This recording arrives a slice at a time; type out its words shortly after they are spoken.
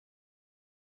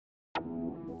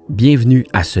Bienvenue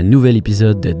à ce nouvel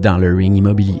épisode de Dans le Ring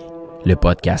Immobilier, le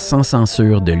podcast sans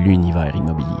censure de l'univers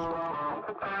immobilier.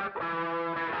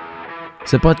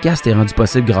 Ce podcast est rendu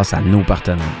possible grâce à nos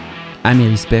partenaires.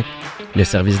 AmeriSpec, le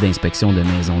service d'inspection de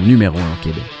maisons numéro 1 au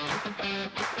Québec.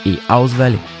 Et House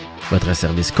Valley, votre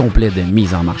service complet de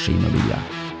mise en marché immobilière.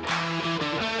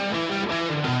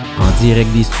 En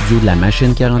direct des studios de la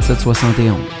Machine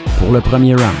 4771, pour le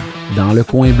premier round, dans le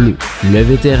coin bleu, le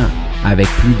vétéran, avec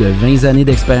plus de 20 années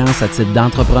d'expérience à titre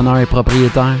d'entrepreneur et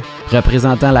propriétaire,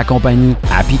 représentant la compagnie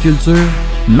Apiculture,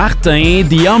 Martin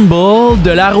The Humble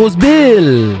de la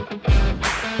Roseville.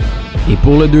 Et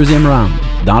pour le deuxième round,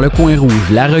 dans le coin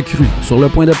rouge, la recrue, sur le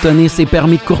point d'obtenir ses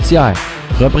permis de courtière,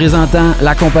 représentant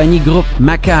la compagnie Groupe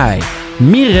Mackay,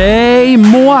 Mireille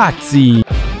Moati.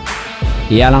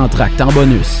 Et à l'entracte en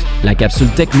bonus, la capsule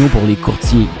techno pour les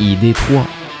courtiers ID3.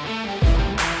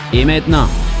 Et maintenant,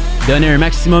 donnez un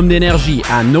maximum d'énergie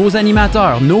à nos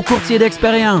animateurs, nos courtiers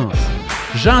d'expérience,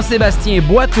 Jean-Sébastien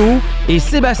Boiteau et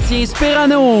Sébastien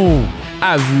Sperano.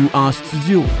 À vous en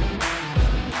studio.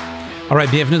 All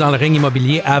right, bienvenue dans le Ring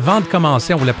Immobilier. Avant de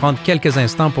commencer, on voulait prendre quelques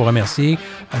instants pour remercier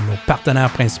nos partenaires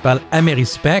principaux,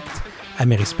 AmeriSpec.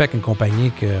 AmeriSpec, une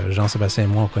compagnie que Jean-Sébastien et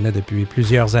moi, on connaît depuis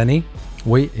plusieurs années.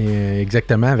 Oui,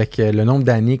 exactement. Avec le nombre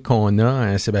d'années qu'on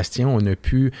a, Sébastien, on a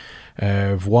pu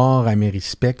voir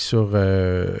AmeriSpec sur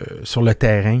le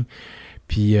terrain.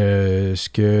 Puis ce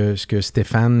que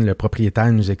Stéphane, le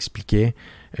propriétaire, nous expliquait,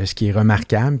 ce qui est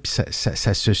remarquable, puis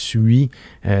ça se suit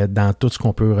dans tout ce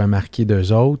qu'on peut remarquer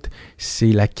d'eux autres,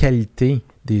 c'est la qualité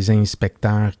des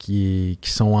inspecteurs qui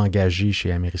sont engagés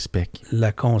chez AmeriSpec.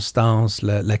 La constance,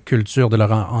 la culture de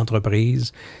leur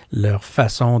entreprise, leur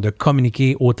façon de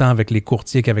communiquer autant avec les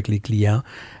courtiers qu'avec les clients.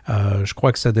 Je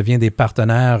crois que ça devient des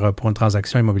partenaires pour une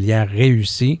transaction immobilière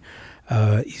réussie.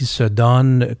 Ils se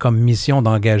donnent comme mission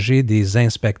d'engager des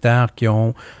inspecteurs qui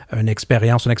ont une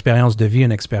expérience de vie,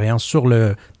 une expérience sur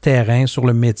le terrain, sur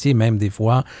le métier même des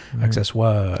fois, que ce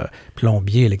soit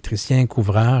plombier, électricien,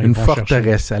 couvreur. Une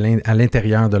forteresse à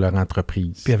l'intérieur de leur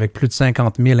entreprise. Puis avec plus de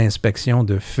 50 000 inspections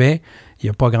de faits, il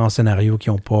n'y a pas grand scénario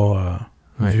qu'ils n'ont pas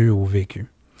vu ou vécu.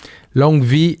 Longue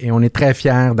vie et on est très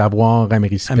fiers d'avoir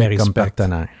AmeriSpec comme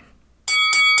partenaire.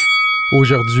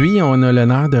 Aujourd'hui, on a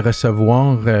l'honneur de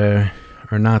recevoir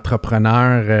un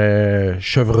entrepreneur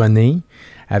chevronné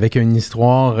avec une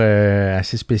histoire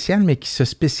assez spéciale, mais qui se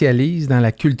spécialise dans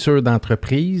la culture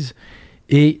d'entreprise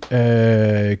et,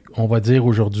 on va dire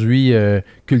aujourd'hui,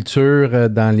 culture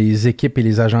dans les équipes et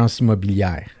les agences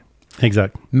immobilières.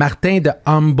 Exact. Martin The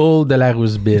Humble de la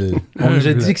Roseville. On nous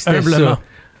a dit que c'était ça.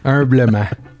 Humblement.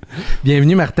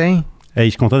 Bienvenue, Martin. Hey,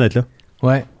 je suis content d'être là.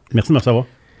 Ouais. Merci de me recevoir.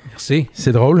 Merci.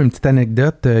 C'est drôle, une petite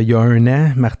anecdote. Il y a 1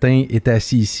 an, Martin était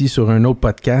assis ici sur un autre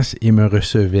podcast et me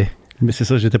recevait. Mais c'est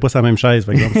ça, j'étais pas sur la même chaise,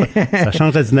 par exemple. Ça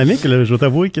change la dynamique, là. Je vais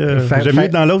t'avouer que j'aime mieux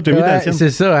dans l'autre, j'aime mieux dans la sienne. C'est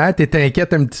ça, hein? T'es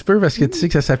inquiète un petit peu parce que tu sais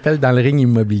que ça s'appelle Dans le Ring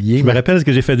Immobilier. Je me rappelle ce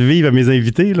que j'ai fait de vivre à mes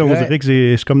invités. Là. On dirait que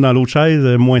je suis comme dans l'autre chaise,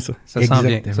 moins ça. Ça s'en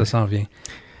vient, ça s'en vient.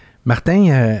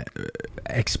 Martin,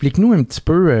 explique-nous un petit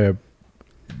peu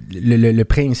le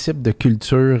principe de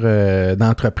culture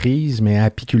d'entreprise, mais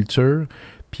apiculture.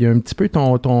 Puis un petit peu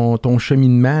ton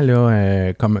cheminement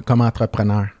là, comme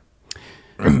entrepreneur.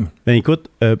 Ben écoute,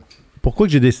 pourquoi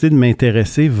que j'ai décidé de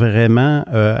m'intéresser vraiment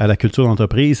à la culture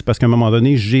d'entreprise? Parce qu'à un moment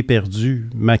donné, j'ai perdu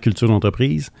ma culture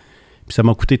d'entreprise. Puis ça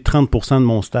m'a coûté 30% de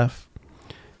mon staff.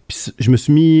 Puis je me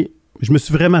suis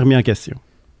vraiment remis en question.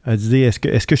 À dire,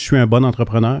 est-ce que je suis un bon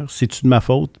entrepreneur? C'est-tu de ma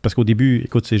faute? Parce qu'au début,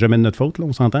 écoute, c'est jamais de notre faute, là,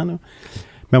 on s'entend, là.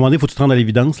 Mais à un moment donné, il faut que tu te rendes à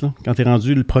l'évidence. Là. Quand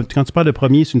tu parles de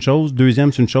premier, c'est une chose.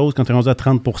 Deuxième, c'est une chose. Quand tu es rendu à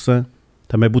 30%,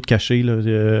 tu as même beau de cacher. Là,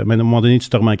 mais à un moment donné, tu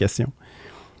te remets en question.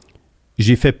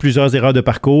 J'ai fait plusieurs erreurs de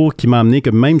parcours qui m'ont amené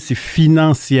que même si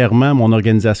financièrement, mon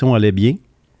organisation allait bien,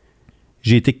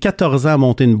 j'ai été 14 ans à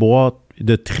monter une boîte,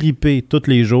 de triper tous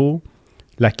les jours.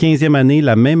 La 15e année,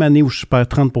 la même année où je perds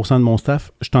 30% de mon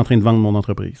staff, je suis en train de vendre mon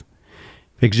entreprise.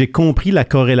 Fait que j'ai compris la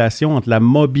corrélation entre la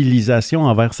mobilisation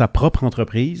envers sa propre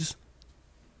entreprise.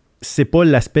 C'est pas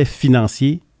l'aspect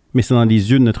financier, mais c'est dans les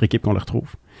yeux de notre équipe qu'on le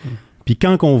retrouve. Puis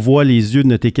quand on voit les yeux de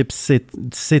notre équipe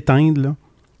s'éteindre, là,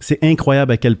 c'est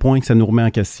incroyable à quel point que ça nous remet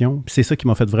en question. Puis c'est ça qui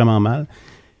m'a fait vraiment mal.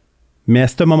 Mais à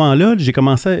ce moment-là, j'ai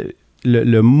commencé...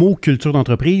 Le mot culture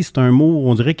d'entreprise, c'est un mot,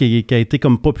 on dirait, qui a été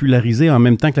comme popularisé en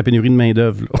même temps que la pénurie de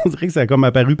main-d'œuvre. On dirait que ça a comme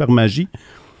apparu par magie.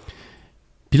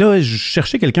 Puis là, je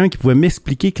cherchais quelqu'un qui pouvait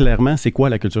m'expliquer clairement c'est quoi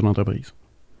la culture d'entreprise.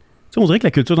 Tu sais, on dirait que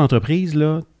la culture d'entreprise,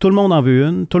 là, tout le monde en veut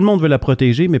une, tout le monde veut la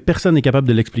protéger, mais personne n'est capable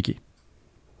de l'expliquer.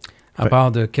 À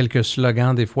part de quelques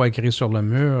slogans, des fois écrits sur le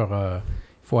mur,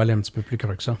 faut aller un petit peu plus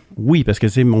creux que ça. Oui, parce que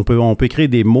on peut créer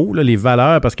des mots, là, les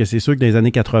valeurs, parce que c'est sûr que dans les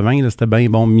années 80, là, c'était bien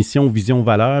bon, mission, vision,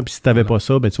 valeur, puis si tu n'avais pas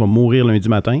ça, ben, tu vas mourir lundi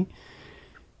matin.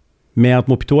 Mais entre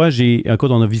moi et toi,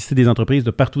 écoute, on a visité des entreprises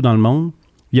de partout dans le monde.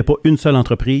 Il n'y a pas une seule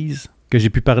entreprise que j'ai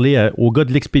pu parler au gars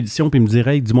de l'expédition puis me dire «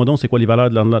 Hey, dis-moi donc, c'est quoi les valeurs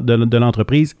de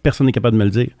l'entreprise? » Personne n'est capable de me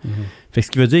le dire. Fait que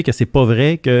ce qui veut dire que c'est pas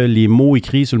vrai que les mots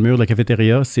écrits sur le mur de la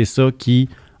cafétéria, c'est ça qui,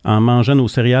 en mangeant nos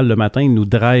céréales le matin, nous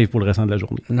drive pour le restant de la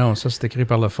journée. Non, ça, c'est écrit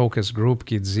par le Focus Group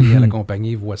qui dit à la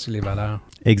compagnie, voici les valeurs.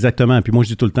 Exactement. Puis moi, je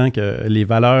dis tout le temps que les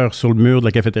valeurs sur le mur de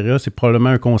la cafétéria, c'est probablement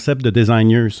un concept de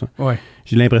designer, ça. Ouais.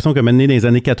 J'ai l'impression que maintenant, dans les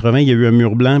années 80, il y a eu un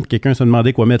mur blanc, puis quelqu'un se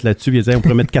demandait quoi mettre là-dessus. Il disait, on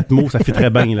pourrait mettre 4 mots, ça fait très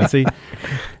bien, là, tu sais.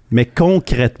 Mais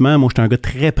concrètement, moi, j'étais un gars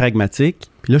très pragmatique.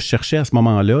 Puis là, je cherchais à ce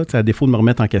moment-là, à défaut de me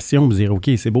remettre en question, me dire, OK,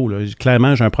 c'est beau, là,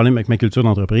 clairement, j'ai un problème avec ma culture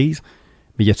d'entreprise,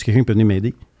 mais y a-t-il quelqu'un qui peut venir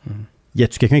m'aider? Y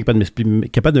a-t-il quelqu'un qui est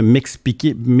capable de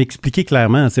m'expliquer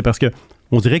clairement? C'est parce que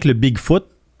on dirait que le Bigfoot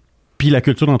puis la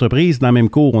culture d'entreprise, dans le même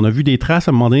cours. On a vu des traces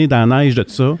à un moment donné dans la neige de tout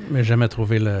ça. Mais jamais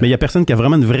trouvé le... Mais il n'y a personne qui a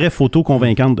vraiment une vraie photo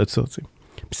convaincante de ça. Puis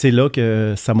c'est là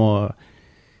que ça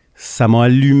m'a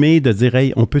allumé de dire,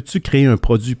 hey, on peut-tu créer un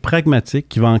produit pragmatique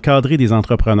qui va encadrer des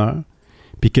entrepreneurs,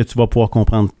 puis que tu vas pouvoir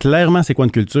comprendre clairement c'est quoi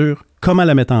une culture, comment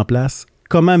la mettre en place,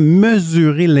 comment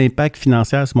mesurer l'impact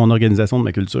financier sur mon organisation de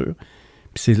ma culture.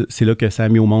 Puis c'est là que ça a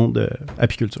mis au monde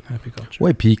apiculture.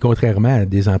 Oui, puis contrairement à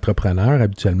des entrepreneurs,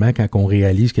 habituellement, quand on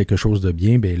réalise quelque chose de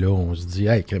bien, bien là, on se dit,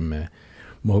 hey,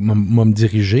 moi me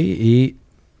diriger. Et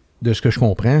de ce que je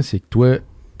comprends, c'est que toi,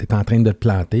 tu es en train de te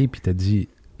planter, puis tu as dit,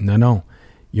 non,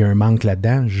 il y a un manque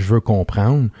là-dedans, je veux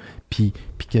comprendre. Puis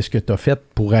qu'est-ce que tu as fait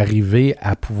pour arriver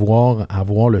à pouvoir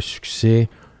avoir le succès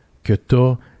que tu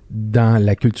as dans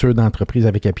la culture d'entreprise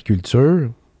avec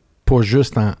apiculture? Pas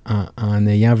juste en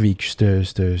ayant vécu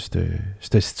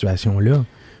cette situation-là.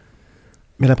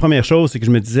 Mais la première chose, c'est que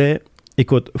je me disais,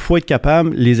 écoute, il faut être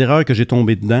capable, les erreurs que j'ai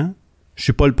tombées dedans, je ne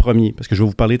suis pas le premier, parce que je vais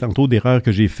vous parler tantôt d'erreurs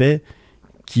que j'ai faites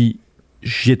qui,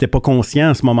 j'y étais pas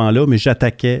conscient à ce moment-là, mais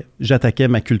j'attaquais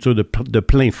ma culture de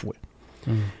plein fouet.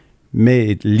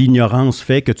 Mais l'ignorance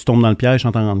fait que tu tombes dans le piège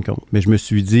sans t'en rendre compte. Mais je me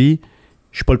suis dit,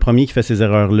 je ne suis pas le premier qui fait ces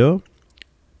erreurs-là,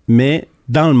 mais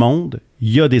dans le monde,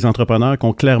 il y a des entrepreneurs qui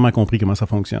ont clairement compris comment ça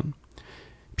fonctionne.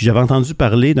 Puis j'avais entendu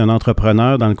parler d'un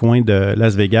entrepreneur dans le coin de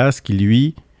Las Vegas qui,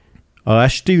 lui, a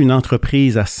acheté une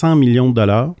entreprise à 100 millions de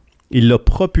dollars. Il l'a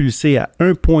propulsée à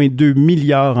 1,2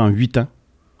 milliard en 8 ans.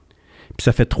 Puis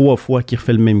ça fait 3 fois qu'il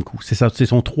refait le même coup. C'est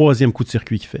son 3e coup de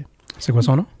circuit qu'il fait. C'est quoi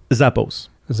son nom? Zappos.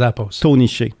 Tony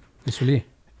Hsieh. Les souliers.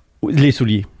 Les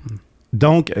souliers.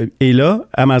 Donc, et là,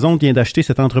 Amazon vient d'acheter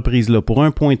cette entreprise-là pour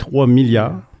 1,3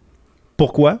 milliard.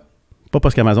 Pourquoi? Pas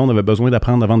parce qu'Amazon avait besoin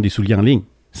d'apprendre à vendre des souliers en ligne.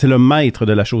 C'est le maître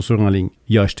de la chaussure en ligne.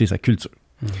 Il a acheté sa culture.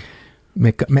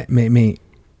 Mais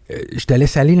je te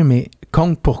laisse aller, là, mais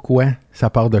compte pourquoi, ça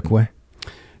part de quoi?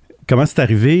 Comment c'est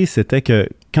arrivé? C'était que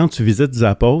quand tu visites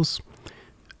Zappos,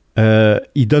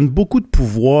 il donne beaucoup de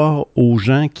pouvoir aux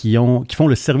gens qui font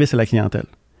le service à la clientèle.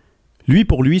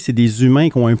 Pour lui, c'est des humains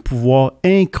qui ont un pouvoir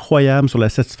incroyable sur la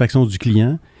satisfaction du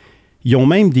client. Ils ont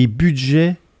même des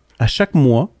budgets à chaque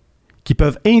mois qui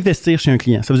peuvent investir chez un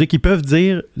client. Ça veut dire qu'ils peuvent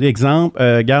dire, exemple,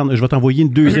 regarde, je vais t'envoyer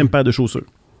une 2e paire de chaussures.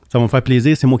 Ça va me faire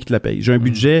plaisir, c'est moi qui te la paye. J'ai un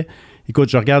budget, écoute,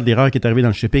 je regarde l'erreur qui est arrivée dans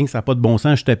le shipping, ça n'a pas de bon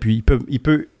sens, je t'appuie.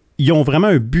 Ils ont vraiment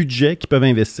un budget qu'ils peuvent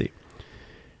investir.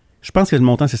 Je pense que le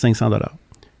montant, c'est 500 $.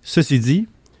 Ceci dit,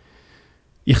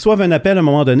 ils reçoivent un appel à un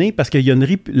moment donné parce que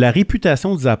la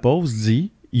réputation de Zappos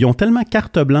dit ils ont tellement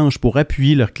carte blanche pour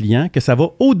appuyer leurs clients que ça va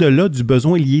au-delà du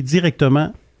besoin lié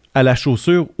directement à la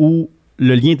chaussure ou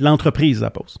le lien de l'entreprise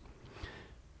Zappos.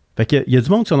 Fait qu'il y a du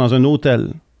monde qui sont dans un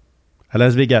hôtel à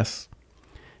Las Vegas.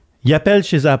 Ils appellent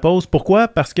chez Zappos. Pourquoi?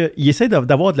 Parce qu'ils essaient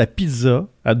d'avoir de la pizza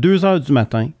à 2 heures du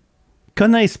matin,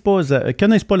 connaissent pas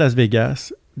Las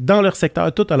Vegas, dans leur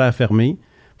secteur, tout a l'air fermé.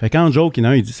 Fait qu'en joke, il y en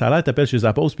a un, il dit, ça a l'air, t'appelles chez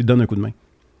Zappos, puis il te donne un coup de main.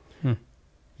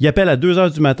 Il appelle à 2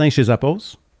 heures du matin chez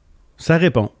Zappos, ça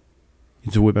répond.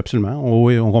 Il dit, oui, absolument,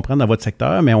 on comprend dans votre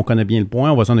secteur, mais on connaît bien le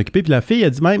point, on va s'en occuper. Puis la fille, elle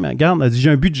dit même, regarde, elle dit,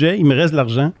 j'ai un budget, il me reste de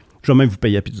l'argent, je vais même vous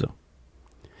payer la pizza.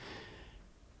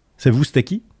 Savez-vous c'était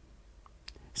qui?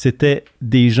 C'était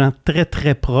des gens très,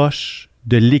 très proches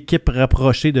de l'équipe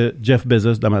rapprochée de Jeff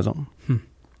Bezos d'Amazon.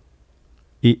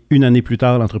 Et 1 année plus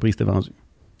tard, l'entreprise était vendue.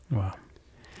 Wow.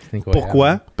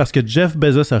 Pourquoi? Parce que Jeff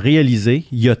Bezos a réalisé,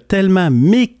 il a tellement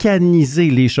mécanisé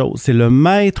les choses. C'est le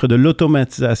maître de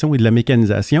l'automatisation et de la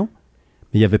mécanisation,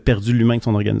 mais il avait perdu l'humain de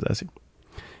son organisation.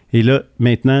 Et là,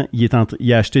 maintenant,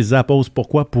 il a acheté Zappos.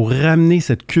 Pourquoi? Pour ramener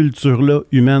cette culture-là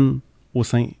humaine au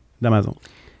sein d'Amazon.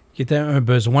 qui était un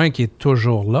besoin qui est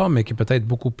toujours là, mais qui est peut-être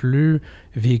beaucoup plus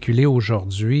véhiculé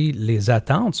aujourd'hui. Les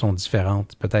attentes sont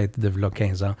différentes, peut-être de là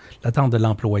 15 ans. L'attente de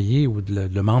l'employé ou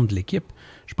le membre de l'équipe,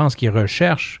 je pense qu'ils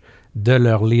recherchent de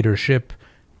leur leadership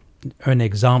un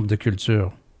exemple de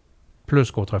culture,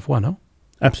 plus qu'autrefois, non?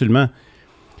 Absolument.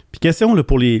 Puis question là,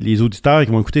 pour les auditeurs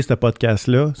qui vont écouter ce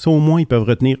podcast-là, ça au moins ils peuvent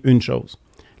retenir une chose.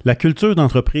 La culture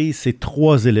d'entreprise, c'est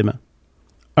 3 éléments.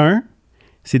 1,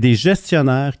 c'est des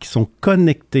gestionnaires qui sont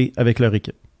connectés avec leur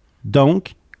équipe.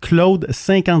 Donc, Claude,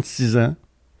 56 ans,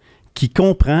 qui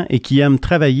comprend et qui aime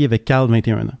travailler avec Carl,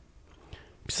 21 ans.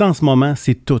 Puis ça, en ce moment,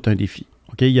 c'est tout un défi.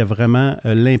 Okay? Il y a vraiment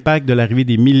l'impact de l'arrivée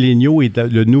des milléniaux et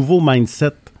le nouveau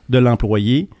mindset de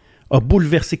l'employé a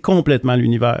bouleversé complètement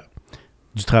l'univers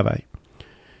du travail.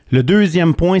 Le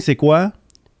deuxième point, c'est quoi?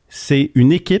 C'est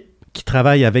une équipe qui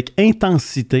travaille avec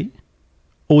intensité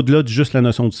au-delà de juste la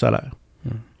notion du salaire.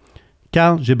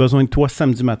 Carl, j'ai besoin de toi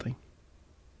samedi matin.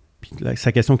 Puis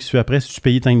sa question qui suit après, si tu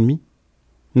payes tant et demi?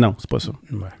 Non, c'est pas ça.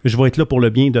 Ouais. Je vais être là pour le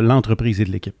bien de l'entreprise et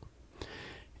de l'équipe.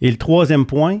 Et le troisième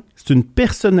point, c'est une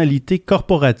personnalité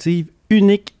corporative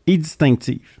unique et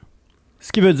distinctive.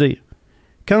 Ce qui veut dire,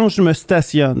 quand je me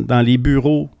stationne dans les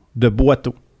bureaux de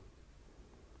Boiteau,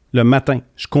 le matin,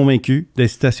 je suis convaincu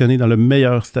d'être stationné dans le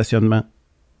meilleur stationnement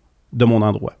de mon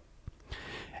endroit.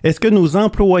 Est-ce que nos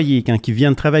employés, quand ils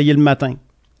viennent travailler le matin,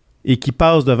 et qui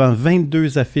passe devant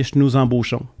 22 affiches, nous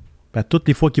embauchons. Ben, toutes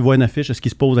les fois qu'ils voient une affiche, est-ce qu'ils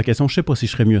se posent la question, je ne sais pas si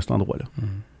je serais mieux à cet endroit-là.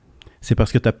 C'est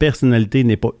parce que ta personnalité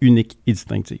n'est pas unique et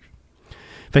distinctive.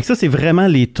 Fait que ça, c'est vraiment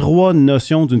les 3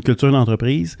 notions d'une culture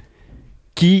d'entreprise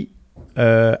qui,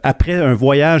 après un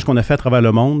voyage qu'on a fait à travers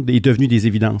le monde, est devenu des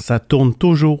évidences. Ça tourne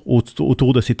toujours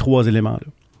autour de ces 3 éléments-là.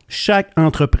 Chaque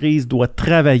entreprise doit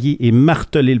travailler et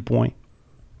marteler le point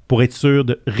pour être sûr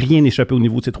de rien échapper au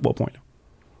niveau de ces 3 points-là.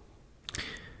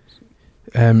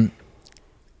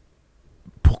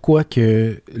 Pourquoi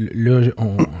que là,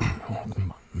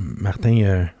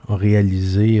 Martin a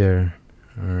réalisé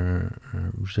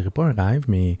je dirais pas un rêve,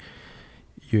 mais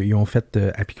ils ont fait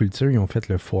apiculture, ils ont fait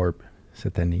le Forbes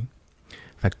cette année.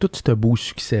 Fait que tout ce beau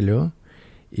succès-là,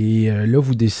 et là,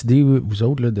 vous décidez, vous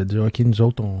autres, là, de dire, OK, nous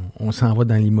autres, on s'en va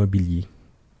dans l'immobilier.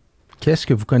 Qu'est-ce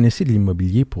que vous connaissez de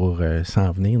l'immobilier pour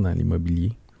s'en venir dans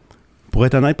l'immobilier? Pour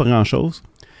être honnête, pas grand-chose.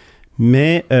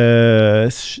 Mais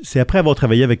c'est après avoir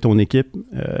travaillé avec ton équipe,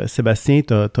 Sébastien,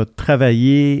 tu as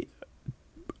travaillé,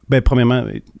 premièrement,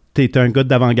 tu es un gars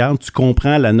d'avant-garde, tu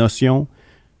comprends la notion,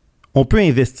 on peut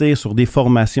investir sur des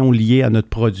formations liées à notre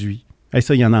produit. Et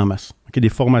ça, il y en a en masse. Okay, des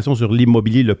formations sur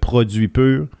l'immobilier, le produit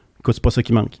pur, écoute, c'est pas ça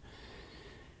qui manque.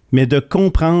 Mais de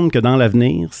comprendre que dans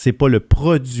l'avenir, c'est pas le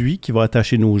produit qui va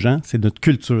attacher nos gens, c'est notre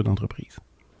culture d'entreprise.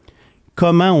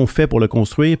 Comment on fait pour le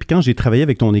construire? Puis quand j'ai travaillé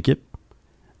avec ton équipe,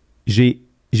 j'ai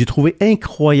trouvé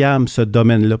incroyable ce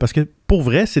domaine-là, parce que pour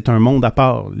vrai, c'est un monde à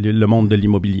part, le monde de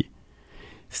l'immobilier.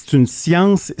 C'est une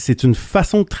science, c'est une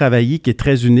façon de travailler qui est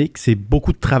très unique. C'est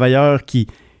beaucoup de travailleurs qui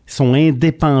sont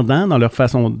indépendants dans leur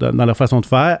façon de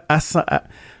faire,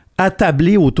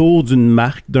 attablés autour d'une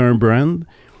marque, d'un brand.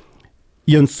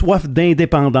 Il y a une soif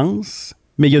d'indépendance,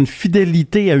 mais il y a une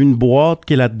fidélité à une boîte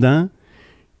qui est là-dedans.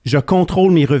 Je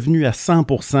contrôle mes revenus à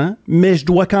 100%, mais je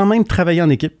dois quand même travailler en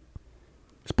équipe.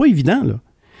 C'est pas évident, là.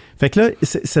 Fait que là,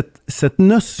 cette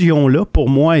notion-là, pour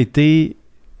moi, était...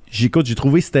 J'ai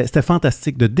trouvé que c'était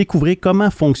fantastique de découvrir comment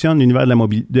fonctionne l'univers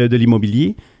de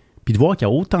l'immobilier, puis de voir qu'il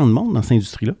y a autant de monde dans cette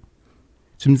industrie-là.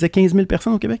 Tu me disais 15 000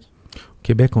 personnes au Québec? Au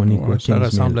Québec, on est quoi? 15 000? Ça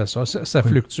ressemble à ça. Ça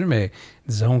fluctue, mais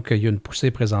disons qu'il y a une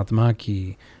poussée présentement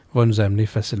qui va nous amener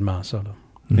facilement à ça, là.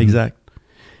 Mm-hmm. Exact.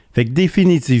 Fait que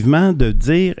définitivement, de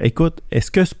dire, écoute,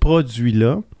 est-ce que ce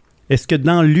produit-là, est-ce que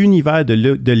dans l'univers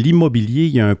de l'immobilier,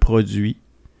 il y a un produit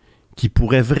qui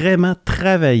pourrait vraiment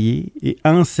travailler et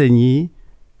enseigner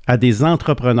à des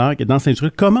entrepreneurs qui sont dans cette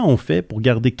industrie, comment on fait pour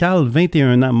garder Carl,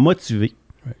 21 ans, motivé,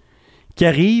 qui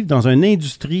arrive dans une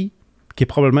industrie qui est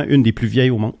probablement une des plus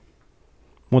vieilles au monde.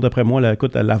 Moi, d'après moi,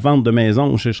 la vente de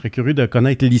maison, je serais curieux de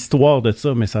connaître l'histoire de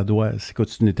ça, mais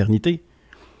c'est une éternité.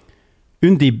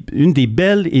 Une des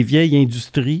belles et vieilles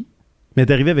industries, mais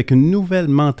d'arriver avec une nouvelle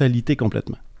mentalité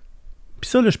complètement. Puis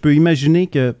ça, là, je peux imaginer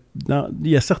qu'il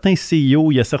y a certains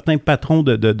CEO, il y a certains patrons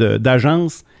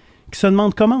d'agences qui se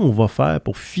demandent comment on va faire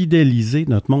pour fidéliser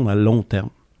notre monde à long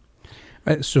terme.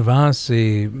 Bien, souvent,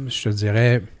 je te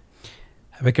dirais,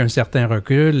 avec un certain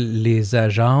recul, les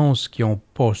agences qui n'ont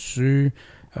pas su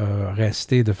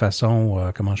rester de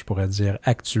façon, comment je pourrais dire,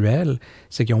 actuelle,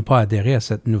 c'est qu'ils n'ont pas adhéré à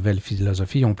cette nouvelle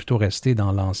philosophie, ils ont plutôt resté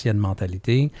dans l'ancienne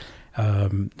mentalité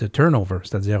de turnover,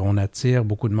 c'est-à-dire on attire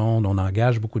beaucoup de monde, on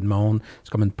engage beaucoup de monde,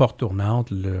 c'est comme une porte tournante,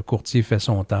 le courtier fait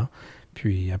son temps,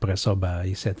 Puis après ça,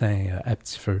 il s'éteint à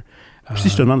petit feu. Puis si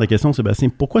je te demande la question, Sébastien,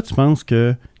 pourquoi tu penses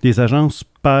que des agences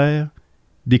perdent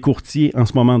des courtiers en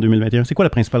ce moment en 2021? C'est quoi la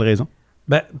principale raison?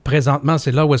 Présentement,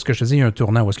 c'est là où est-ce que je te dis, il y a un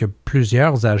tournant, où est-ce que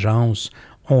plusieurs agences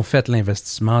ont fait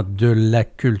l'investissement de la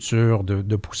culture,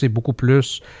 de pousser beaucoup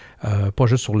plus, pas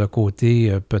juste sur le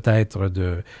côté peut-être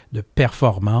de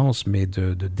performance, mais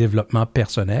de développement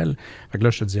personnel. Fait que là,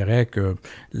 je te dirais que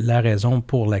la raison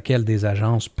pour laquelle des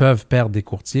agences peuvent perdre des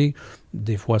courtiers,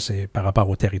 des fois, c'est par rapport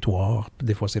au territoire,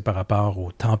 des fois, c'est par rapport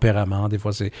au tempérament, des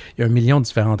fois, il y a un million de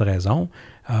différentes raisons,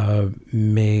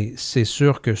 mais c'est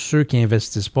sûr que ceux qui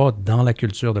n'investissent pas dans la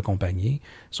culture de compagnie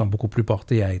sont beaucoup plus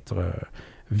portés à être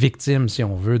victimes, si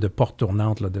on veut, de portes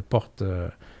tournantes, là, de portes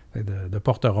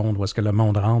rondes, où est-ce que le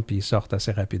monde rentre puis ils sortent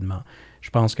assez rapidement. Je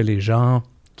pense que les gens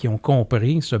qui ont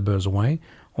compris ce besoin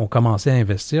ont commencé à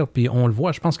investir, puis on le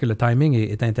voit, je pense que le timing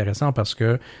est intéressant parce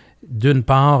que d'une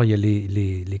part, il y a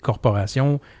les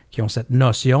corporations qui ont cette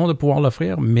notion de pouvoir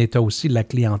l'offrir, mais tu as aussi la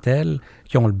clientèle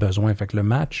qui ont le besoin. Fait que le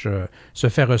match se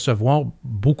fait recevoir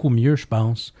beaucoup mieux, je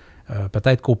pense,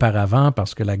 peut-être qu'auparavant,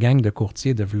 parce que la gang de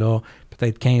courtiers de là,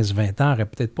 peut-être 15-20 ans,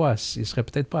 ils seraient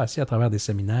peut-être pas assis à travers des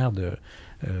séminaires de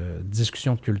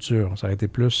discussion de culture. Ça aurait été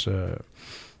plus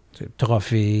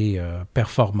trophées,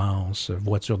 performance,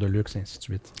 voitures de luxe, et ainsi de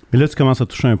suite. Mais là, tu commences à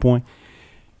toucher un point.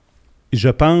 Je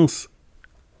pense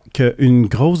qu'une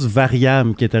grosse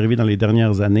variable qui est arrivée dans les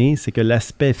dernières années, c'est que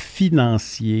l'aspect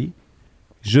financier,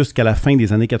 jusqu'à la fin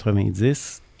des années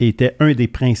 90, était un des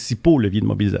principaux leviers de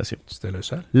mobilisation. C'était le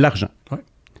seul. L'argent. Oui.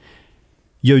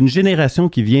 Il y a une génération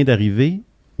qui vient d'arriver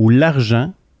où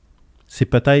l'argent, c'est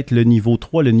peut-être le niveau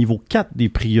 3, le niveau 4 des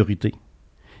priorités.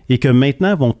 Et que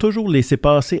maintenant, vont toujours laisser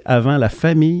passer avant la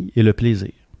famille et le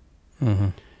plaisir.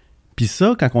 Mm-hmm. Puis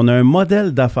ça, quand on a un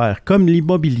modèle d'affaires comme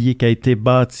l'immobilier qui a été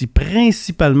bâti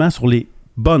principalement sur les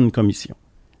bonnes commissions,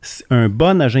 un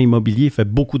bon agent immobilier fait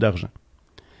beaucoup d'argent.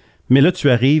 Mais là, tu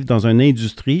arrives dans une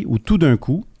industrie où tout d'un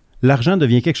coup, l'argent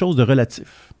devient quelque chose de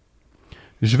relatif.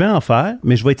 Je vais en faire,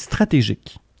 mais je vais être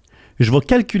stratégique. Je vais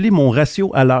calculer mon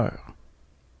ratio à l'heure.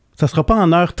 Ça ne sera pas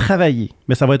en heures travaillées,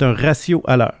 mais ça va être un ratio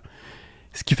à l'heure.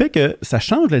 Ce qui fait que ça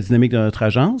change la dynamique de notre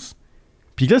agence.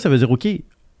 Puis là, ça veut dire, OK,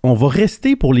 on va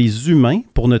rester pour les humains,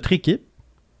 pour notre équipe,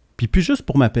 puis plus juste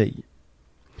pour ma paye.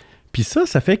 Puis ça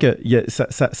fait que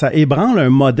ça ébranle un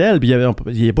modèle. Puis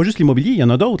il n'y a pas juste l'immobilier, il y en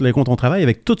a d'autres, là, quand on travaille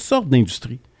avec toutes sortes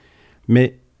d'industries.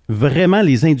 Mais vraiment,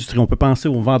 les industries, on peut penser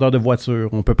aux vendeurs de voitures,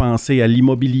 on peut penser à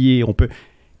l'immobilier,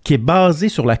 qui est basé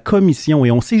sur la commission.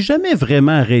 Et on ne s'est jamais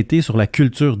vraiment arrêté sur la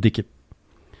culture d'équipe.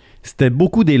 C'était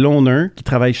beaucoup des loners qui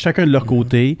travaillent chacun de leur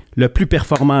côté, le plus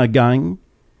performant gagne.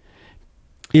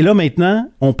 Et là,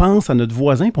 maintenant, on pense à notre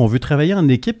voisin, puis on veut travailler en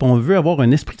équipe, puis on veut avoir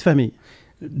un esprit de famille.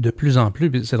 De plus en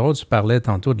plus, c'est drôle, tu parlais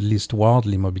tantôt de l'histoire de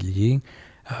l'immobilier.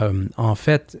 En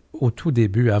fait, au tout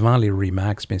début, avant les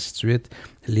Remax, et ainsi de suite,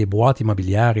 les boîtes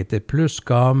immobilières étaient plus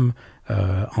comme,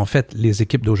 en fait, les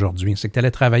équipes d'aujourd'hui. C'est que tu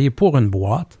allais travailler pour une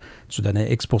boîte, tu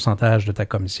donnais X pourcentage de ta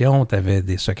commission, tu avais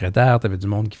des secrétaires, tu avais du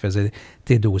monde qui faisait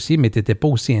tes dossiers, mais tu n'étais pas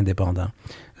aussi indépendant.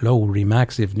 Là où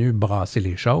Remax est venu brasser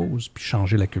les choses puis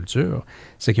changer la culture,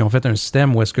 c'est qu'ils ont fait un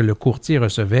système où est-ce que le courtier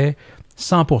recevait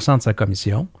 100% de sa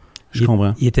commission. Je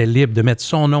comprends. Il était libre de mettre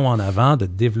son nom en avant, de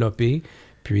développer,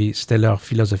 puis c'était leur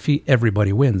philosophie «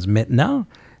 everybody wins ». Maintenant,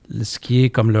 ce qui est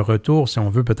comme le retour, si on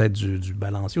veut, peut-être du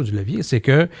balancier ou du levier, c'est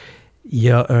que il y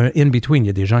a un in-between. Il y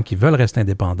a des gens qui veulent rester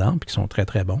indépendants puis qui sont très,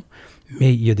 très bons,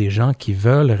 mais il y a des gens qui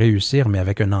veulent réussir, mais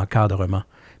avec un encadrement.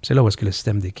 Puis c'est là où est-ce que le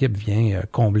système d'équipe vient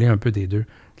combler un peu des deux.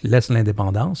 Laisse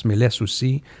l'indépendance, mais laisse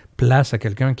aussi place à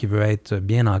quelqu'un qui veut être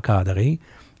bien encadré.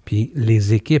 Puis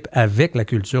les équipes avec la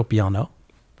culture, puis il y en a,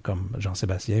 comme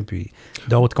Jean-Sébastien, puis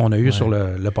d'autres qu'on a eu sur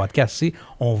le podcast ici,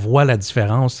 on voit la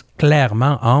différence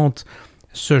clairement entre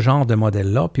ce genre de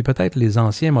modèle-là, puis peut-être les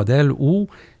anciens modèles où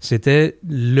c'était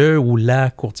le ou la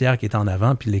courtière qui est en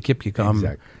avant, puis l'équipe qui est comme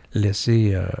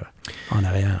laissée en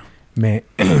arrière. Mais,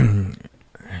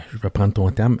 je vais prendre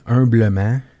ton terme,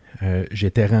 humblement,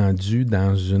 j'étais rendu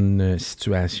dans une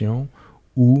situation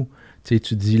où, tu sais,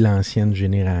 tu dis l'ancienne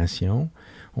génération,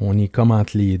 on est comme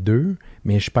entre les deux,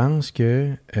 mais je pense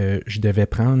que je devais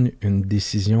prendre une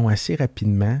décision assez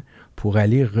rapidement pour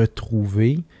aller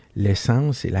retrouver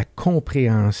l'essence et la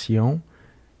compréhension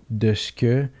de ce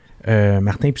que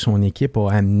Martin et son équipe ont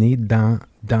amené dans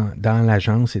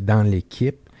l'agence et dans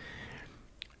l'équipe.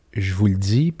 Je vous le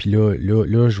dis, puis là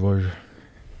je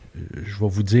vais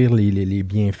vous dire les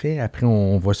bienfaits. Après,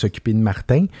 on va s'occuper de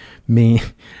Martin. Mais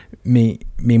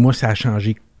moi, ça a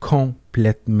changé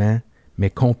complètement,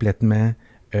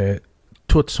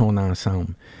 tout son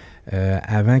ensemble.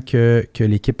 Avant que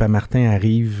l'équipe à Martin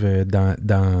arrive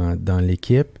dans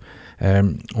l'équipe,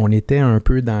 On était un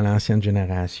peu dans l'ancienne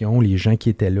génération. Les gens qui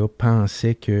étaient là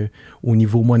pensaient qu'au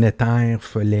niveau monétaire,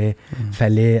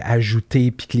 fallait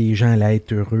ajouter puis que les gens allaient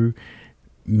être heureux.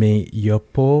 Mais il n'y a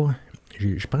pas,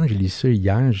 je pense que j'ai lu ça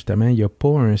hier justement, il n'y a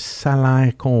pas un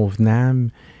salaire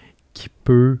convenable qui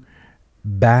peut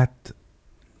battre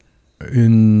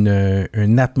une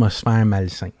atmosphère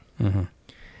malsaine.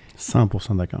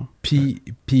 100% d'accord. Puis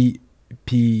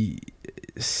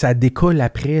ça découle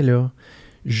après, là,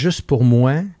 juste pour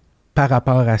moi, par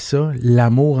rapport à ça,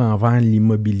 l'amour envers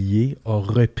l'immobilier a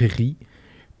repris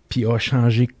puis a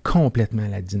changé complètement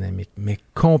la dynamique. Mais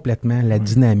complètement la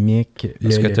dynamique.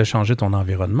 Est-ce que tu as changé ton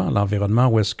environnement? L'environnement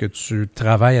où est-ce que tu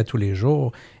travailles à tous les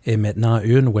jours est maintenant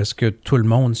où est-ce que tout le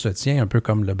monde se tient, un peu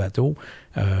comme le bateau.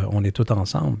 On est tous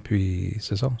ensemble. Puis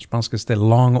c'est ça. Je pense que c'était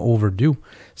long overdue.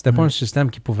 C'était pas un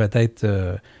système qui pouvait être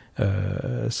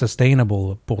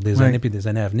sustainable pour des années puis des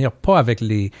années à venir. Pas avec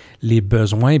les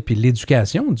besoins puis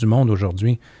l'éducation du monde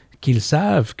aujourd'hui. Qu'ils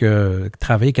savent que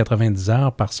travailler 90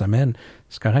 heures par semaine,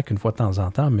 c'est correct une fois de temps en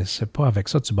temps, mais c'est pas avec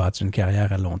ça que tu bâtis une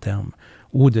carrière à long terme.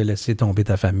 Ou de laisser tomber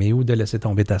ta famille, ou de laisser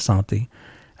tomber ta santé.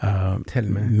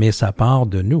 Tellement. Mais ça part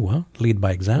de nous, hein? Lead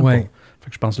by example. Ouais. Fait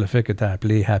que je pense que le fait que tu as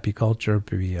appelé Happy Culture,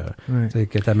 puis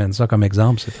que tu amènes ça comme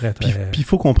exemple, c'est très, très... Puis il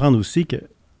faut comprendre aussi que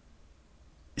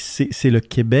c'est le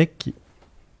Québec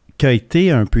qui a été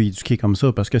un peu éduqué comme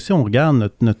ça. Parce que si on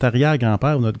regarde notre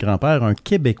arrière-grand-père ou notre grand-père, un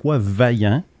Québécois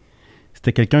vaillant,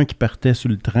 c'était quelqu'un qui partait sur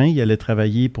le train, il allait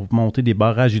travailler pour monter des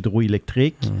barrages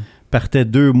hydroélectriques, partait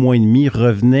 2 mois et demi,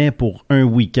 revenait pour un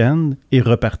week-end et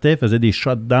repartait, faisait des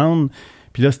shutdowns.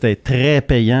 Puis là, c'était très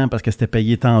payant parce que c'était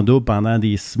payé temps double pendant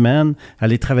des semaines.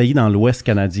 Aller travailler dans l'Ouest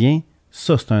canadien,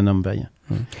 ça, c'est un homme vaillant.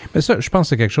 Mais ça, je pense que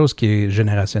c'est quelque chose qui est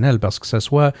générationnel parce que ce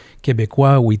soit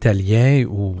québécois ou italien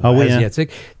ou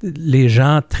asiatique, les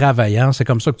gens travaillants, c'est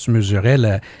comme ça que tu mesurais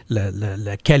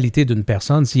la qualité d'une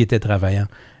personne s'il était travaillant.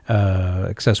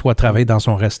 Que ce soit travailler dans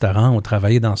son restaurant ou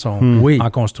travailler dans en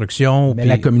construction. Mais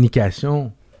la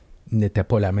communication n'était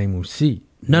pas la même aussi.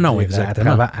 Non,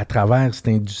 exactement. À travers cette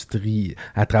industrie,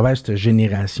 à travers cette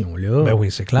génération-là, ben oui,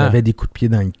 c'est clair. Il y avait des coups de pied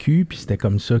dans le cul, puis c'était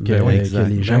comme ça que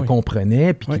les gens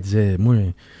comprenaient, puis qu'ils disaient, moi...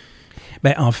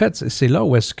 Ben, en fait, c'est là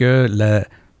où est-ce que la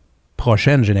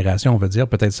prochaine génération, on va dire,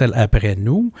 peut-être celle après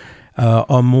nous,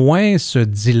 a moins ce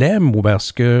dilemme, ou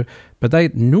parce que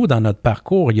peut-être nous, dans notre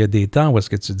parcours, il y a des temps où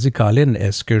est-ce que tu te dis, Colin,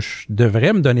 est-ce que je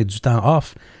devrais me donner du temps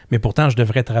off? Mais pourtant, je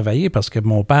devrais travailler parce que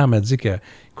mon père m'a dit que,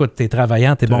 écoute, t'es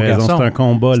travaillant, t'es bon garçon. C'est un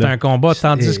combat, là. C'est un combat,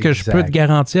 tandis que je peux te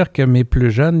garantir que mes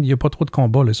plus jeunes, il n'y a pas trop de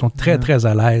combats, là. Ils sont très, très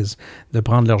à l'aise de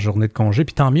prendre leur journée de congé,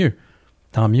 puis tant mieux.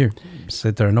 Tant mieux.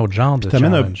 C'est un autre genre de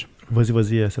challenge.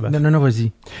 Vas-y, Sébastien. Non,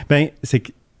 vas-y. Ben,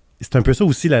 c'est un peu ça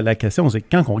aussi la question, c'est que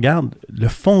quand on regarde, le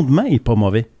fondement n'est pas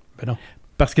mauvais. Ben non.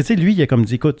 Parce que, tu sais, lui, il a comme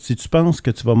dit, écoute, si tu penses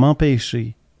que tu vas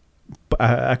m'empêcher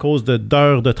à cause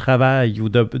d'heures de travail ou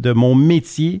de mon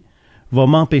métier, va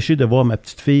m'empêcher de voir ma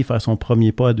petite fille faire son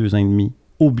premier pas à 2 ans et demi.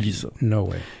 Oublie ça. No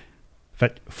way. Fait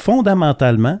que,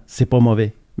 fondamentalement, c'est pas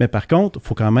mauvais. Mais par contre, il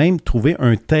faut quand même trouver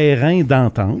un terrain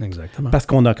d'entente. Exactement. Parce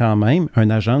qu'on a quand même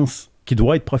une agence qui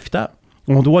doit être profitable.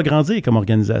 On doit grandir comme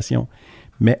organisation.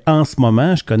 Mais en ce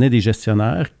moment, je connais des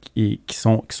gestionnaires qui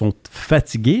sont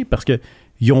fatigués parce qu'ils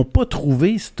n'ont pas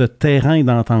trouvé ce terrain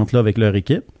d'entente-là avec leur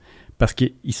équipe, parce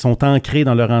qu'ils sont ancrés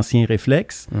dans leur ancien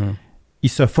réflexe. Ils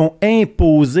se font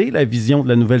imposer la vision de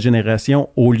la nouvelle génération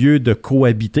au lieu de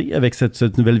cohabiter avec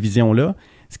cette nouvelle vision-là,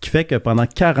 ce qui fait que pendant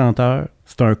 40 heures,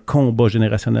 c'est un combat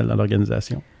générationnel dans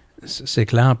l'organisation. C'est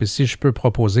clair. Puis si je peux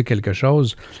proposer quelque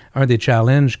chose, un des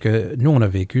challenges que nous, on a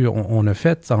vécu, on a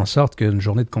fait en sorte qu'une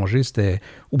journée de congé, c'était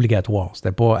obligatoire.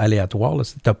 C'était pas aléatoire.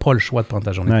 Tu n'as pas le choix de prendre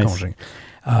ta journée de congé.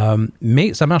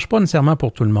 Mais ça ne marche pas nécessairement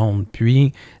pour tout le monde.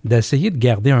 Puis d'essayer de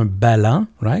garder un ballon,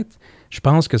 right? Je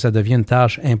pense que ça devient une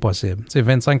tâche impossible. Tu sais,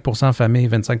 25% famille,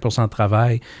 25%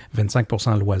 travail,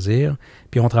 25% loisirs.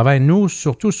 Puis on travaille, nous,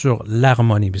 surtout sur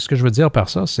l'harmonie. Puis ce que je veux dire par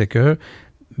ça, c'est que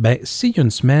ben, s'il y a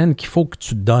une semaine qu'il faut que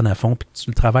tu te donnes à fond puis que tu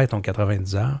le travailles ton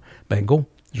 90 heures, ben go,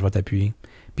 je vais t'appuyer.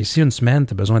 Puis si une semaine,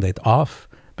 tu as besoin d'être off,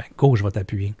 ben go, je vais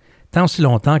t'appuyer. Tant aussi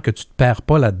longtemps que tu ne te perds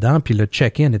pas là-dedans, puis le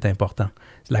check-in est important.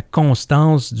 La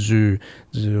constance du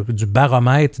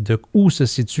baromètre de où se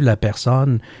situe la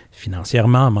personne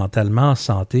financièrement, mentalement,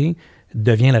 santé,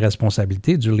 devient la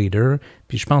responsabilité du leader.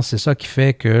 Puis je pense que c'est ça qui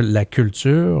fait que la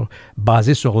culture,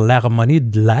 basée sur l'harmonie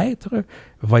de l'être,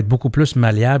 va être beaucoup plus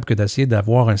malléable que d'essayer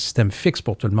d'avoir un système fixe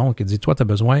pour tout le monde qui dit, toi, tu as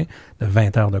besoin de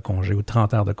 20 heures de congé ou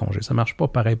 30 heures de congé. Ça ne marche pas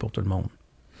pareil pour tout le monde.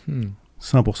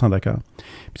 100% d'accord.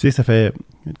 Puis tu sais, ça fait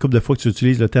une couple de fois que tu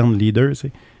utilises le terme leader.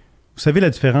 Vous savez la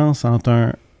différence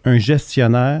entre un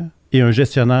gestionnaire et un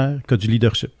gestionnaire qui a du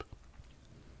leadership?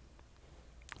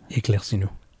 Éclaircis-nous.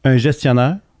 Un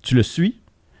gestionnaire, tu le suis,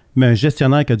 mais un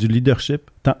gestionnaire qui a du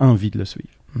leadership, tu as envie de le suivre.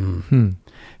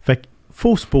 Fait qu'il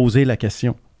faut se poser la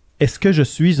question. Est-ce que je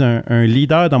suis un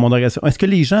leader dans mon organisation? Est-ce que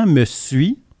les gens me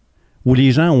suivent ou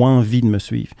les gens ont envie de me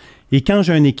suivre? Et quand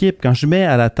j'ai une équipe, quand je mets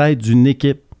à la tête d'une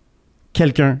équipe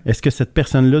quelqu'un, est-ce que cette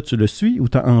personne-là, tu le suis ou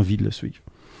tu as envie de le suivre?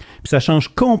 Puis ça change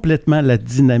complètement la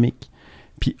dynamique.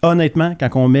 Puis honnêtement, quand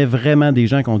on met vraiment des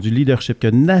gens qui ont du leadership, que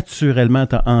naturellement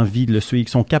tu as envie de le suivre,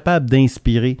 qui sont capables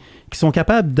d'inspirer, qui sont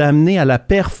capables d'amener à la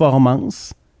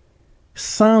performance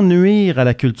sans nuire à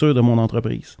la culture de mon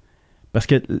entreprise. Parce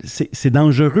que c'est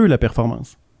dangereux, la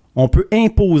performance. On peut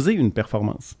imposer une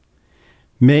performance.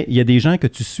 Mais il y a des gens que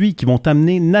tu suis qui vont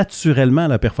t'amener naturellement à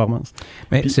la performance.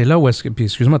 Mais c'est là où est-ce que, puis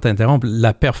excuse-moi de t'interrompre,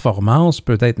 la performance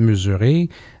peut être mesurée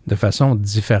de façon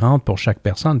différente pour chaque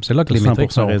personne. Puis c'est là que les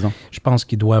métriques sont, je pense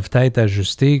qu'ils doivent être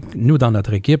ajustés. Nous, dans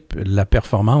notre équipe, la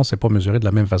performance n'est pas mesurée de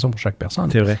la même façon pour chaque personne.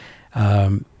 C'est vrai.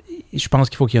 Je pense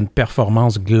qu'il faut qu'il y ait une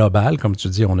performance globale. Comme tu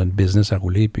dis, on a une business à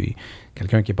rouler, puis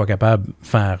quelqu'un qui n'est pas capable de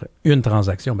faire une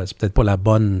transaction, ben, c'est peut-être pas la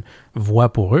bonne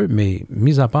voie pour eux, mais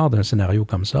mis à part d'un scénario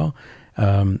comme ça,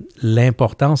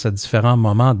 l'importance à différents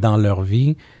moments dans leur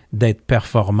vie d'être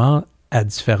performant à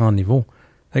différents niveaux.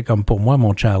 Comme pour moi,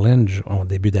 mon challenge en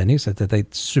début d'année, c'était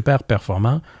d'être super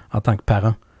performant en tant que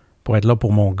parent. Pour être là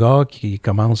pour mon gars qui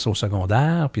commence au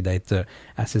secondaire, puis d'être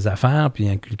à ses affaires, puis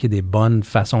inculquer des bonnes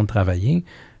façons de travailler.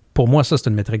 Pour moi, ça, c'est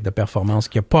une métrique de performance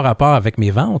qui n'a pas rapport avec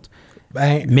mes ventes.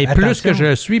 Ben, mais attention. plus que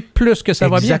je suis, plus que ça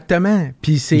va bien. Exactement.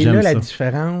 Puis c'est J'aime là la ça.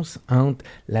 différence entre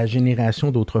la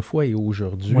génération d'autrefois et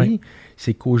aujourd'hui. Oui.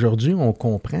 C'est qu'aujourd'hui, on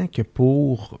comprend que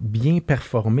pour bien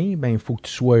performer, ben, il faut que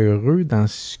tu sois heureux dans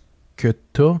ce que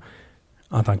tu as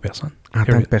En tant que personne. en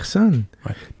tant que personne.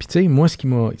 Ouais. Puis tu sais, moi, ce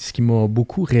qui m'a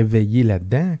beaucoup réveillé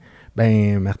là-dedans,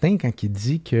 ben Martin, quand il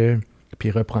dit que,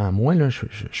 puis reprends-moi, là,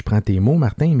 je prends tes mots,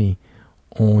 Martin, mais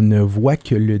on ne voit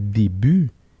que le début.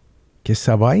 Que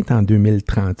ça va être en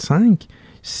 2035,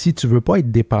 si tu ne veux pas être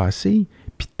dépassé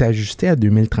puis t'ajuster à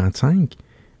 2035,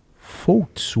 faut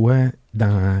que tu sois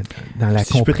dans la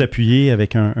Si je peux t'appuyer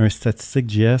avec un statistique,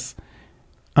 JS,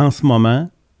 en ce moment,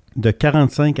 de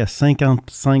 45 à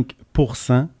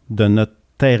 55% de notre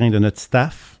terrain, de notre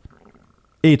staff,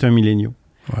 est un milléniaux.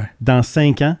 Ouais. Dans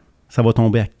 5 ans, ça va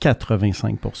tomber à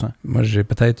 85%. Moi, j'ai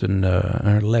peut-être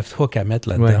un left hook à mettre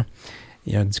là-dedans. Ouais.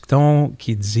 Il y a un dicton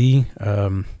qui dit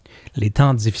les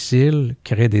temps difficiles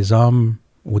créent des hommes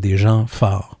ou des gens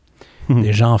forts.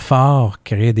 Des gens forts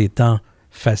créent des temps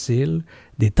faciles.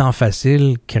 Des temps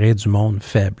faciles créent du monde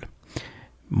faible.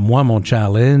 Moi, mon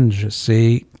challenge,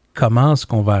 c'est comment est-ce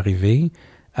qu'on va arriver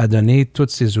à donner tous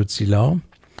ces outils-là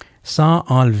sans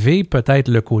enlever peut-être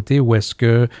le côté où est-ce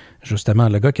que, justement,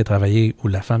 le gars qui a travaillé, ou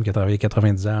la femme qui a travaillé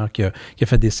 90 heures, qui a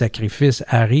fait des sacrifices,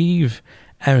 arrive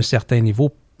à un certain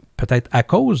niveau, peut-être à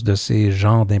cause de ces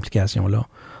genres d'implications-là.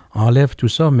 Enlève tout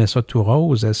ça, mets ça tout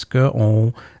rose. Est-ce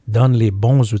qu'on donne les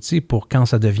bons outils pour quand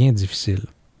ça devient difficile?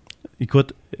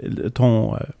 Écoute,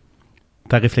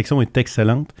 ta réflexion est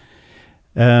excellente.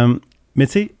 Mais tu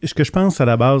sais, ce que je pense à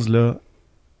la base, là,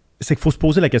 c'est qu'il faut se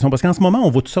poser la question. Parce qu'en ce moment,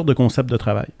 on voit toutes sortes de concepts de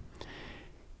travail.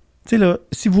 Tu sais, là,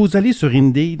 si vous allez sur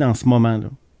Indeed en ce moment, là,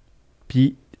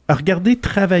 puis regardez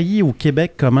travailler au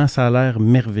Québec, comment ça a l'air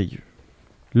merveilleux.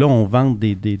 Là, on vend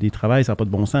des travails, ça n'a pas de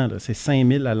bon sens. Là. C'est 5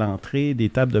 000 à l'entrée, des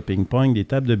tables de ping-pong, des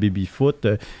tables de baby-foot,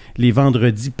 les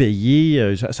vendredis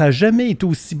payés. Ça n'a jamais été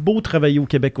aussi beau travailler au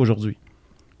Québec qu'aujourd'hui.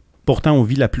 Pourtant, on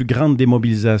vit la plus grande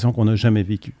démobilisation qu'on a jamais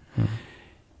vécue.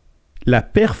 La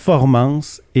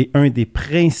performance est un des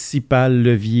principaux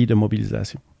leviers de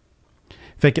mobilisation.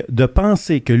 Fait que de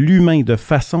penser que l'humain, de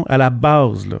façon à la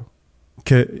base, là,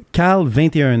 que Carl,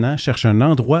 21 ans, cherche un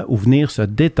endroit où venir se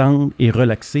détendre et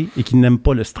relaxer et qu'il n'aime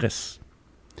pas le stress.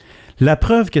 La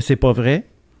preuve que c'est pas vrai,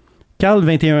 Carl,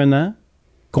 21 ans,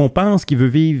 qu'on pense qu'il veut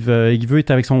vivre, il veut être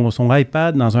avec son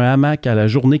iPad dans un hamac à la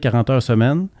journée 40 heures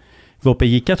semaine, il va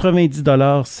payer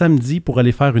 90$ samedi pour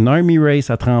aller faire une Army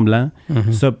Race à Tremblant,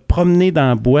 se promener dans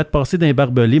la boîte, passer d'un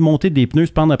barbelé, monter des pneus,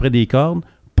 se pendre après des cordes.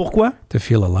 Pourquoi? To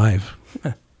feel alive.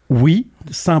 Oui,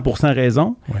 100%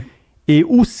 raison. Ouais. Et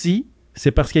aussi,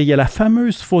 c'est parce qu'il y a la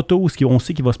fameuse photo où on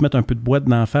sait qu'il va se mettre un peu de boîte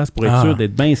dans la face pour être sûr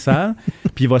d'être bien sale,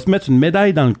 puis il va se mettre une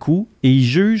médaille dans le cou et il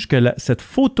juge que cette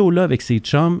photo-là avec ses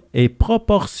chums est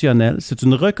proportionnelle. C'est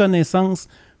une reconnaissance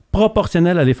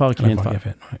proportionnelle à l'effort qu'il vient de faire.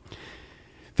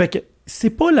 Fait que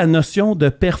c'est pas la notion de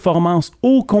performance.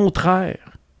 Au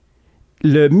contraire,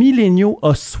 le milléniaux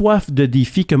a soif de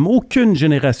défis comme aucune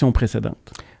génération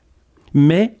précédente.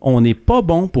 Mais on n'est pas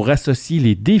bon pour associer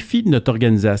les défis de notre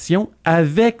organisation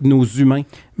avec nos humains.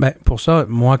 Bien, pour ça,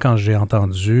 moi, quand j'ai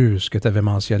entendu ce que tu avais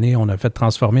mentionné, on a fait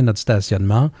transformer notre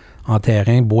stationnement en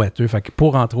terrain boiteux. Fait que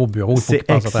pour rentrer au bureau, il faut qu'il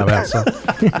passe à travers ça.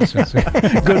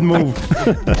 Good move.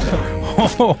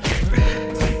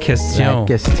 Question. La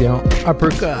question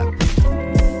uppercut.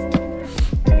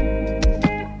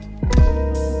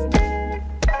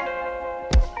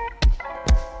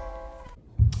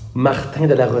 Martin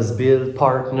de la Roseville,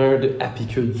 partner de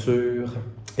Apiculture.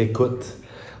 Écoute,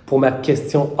 pour ma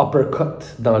question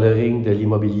uppercut dans le ring de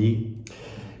l'immobilier,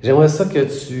 j'aimerais ça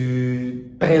que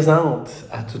tu présentes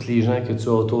à toutes les gens que tu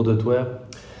as autour de toi,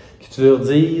 que tu leur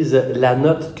dises la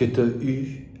note que tu as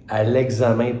eue à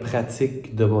l'examen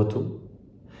pratique de moto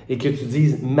et que tu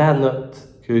dises ma note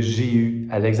que j'ai eue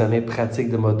à l'examen pratique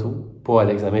de moto, pas à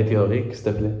l'examen théorique, s'il te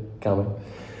plaît, quand même.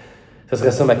 Ce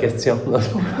serait ça ma question. Non,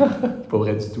 pas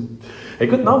vrai du tout.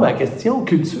 Écoute, non, ma question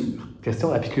culture,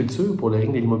 question apiculture pour le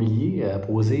ring de l'immobilier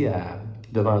posée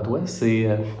devant toi, c'est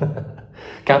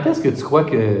quand est-ce que tu crois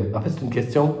que... En fait, c'est une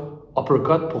question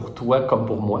uppercut pour toi comme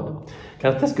pour moi. Là.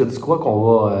 Quand est-ce que tu crois qu'on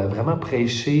va vraiment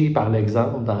prêcher par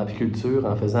l'exemple dans l'apiculture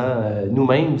en faisant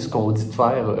nous-mêmes ce qu'on dit de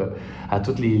faire à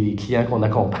tous les clients qu'on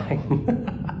accompagne?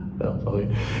 Non, c'est vrai.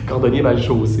 Cordonnier mal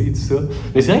chaussé, tout ça.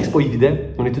 Mais c'est vrai que c'est pas évident.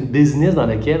 On est une business dans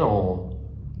laquelle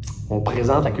on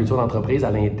présente la culture d'entreprise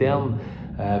à l'interne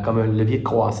comme un levier de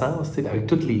croissance, avec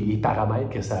tous les paramètres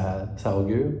que ça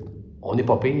augure. On n'est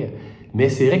pas pire. Mais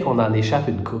c'est vrai qu'on en échappe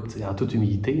une coupe, en toute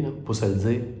humilité, il faut se le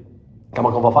dire. Comment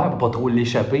on va faire pour pas trop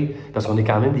l'échapper? Parce qu'on est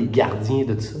quand même des gardiens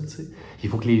de tout ça. T'sais. Il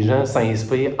faut que les gens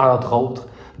s'inspirent, entre autres,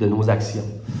 de nos actions.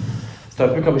 C'est un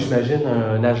peu comme, j'imagine,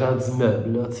 un agent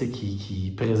d'immeuble là,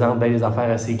 qui présente bien les affaires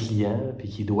à ses clients puis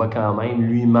qui doit quand même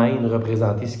lui-même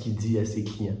représenter ce qu'il dit à ses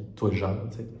clients. Toi, le genre.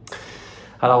 T'sais.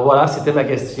 Alors voilà, c'était ma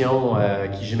question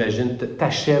qui, j'imagine,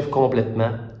 t'achève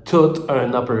complètement. Tout un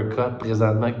uppercut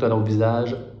présentement que tu as dans le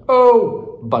visage.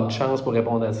 Oh! Bonne chance pour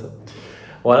répondre à ça.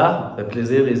 Voilà, ça fait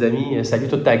plaisir les amis. Salut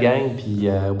toute ta gang. Puis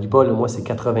oublie pas, là, moi c'est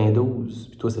 92,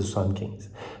 puis toi c'est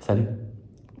 75. Salut.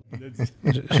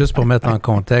 Juste pour mettre en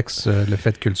contexte le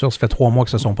fait de culture, ça fait 3 mois que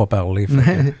se sont pas parlé.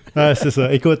 Ah, c'est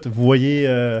ça. Écoute, vous voyez,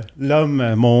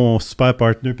 l'homme, mon super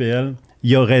partner PL,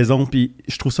 il a raison. Puis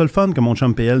je trouve ça le fun que mon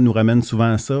chum PL nous ramène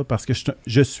souvent à ça parce que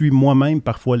je suis moi-même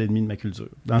parfois l'ennemi de ma culture.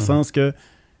 Dans le sens que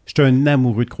je suis un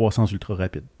amoureux de croissance ultra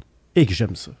rapide et que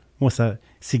j'aime ça. Moi,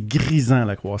 c'est grisant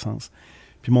la croissance.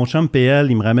 Puis mon chum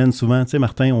PL, il me ramène souvent, tu sais,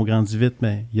 Martin, on grandit vite,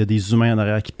 mais il y a des humains en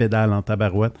arrière qui pédalent en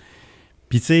tabarouette.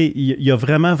 Puis tu sais, il a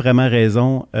vraiment, vraiment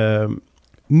raison.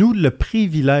 Nous, le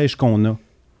privilège qu'on a,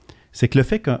 c'est que le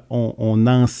fait qu'on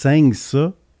enseigne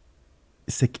ça,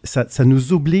 c'est que ça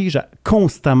nous oblige à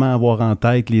constamment avoir en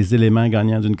tête les éléments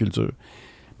gagnants d'une culture.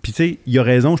 Puis tu sais, il a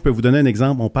raison, je peux vous donner un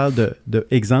exemple. On parle de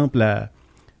exemple,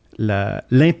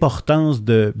 l'importance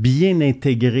de bien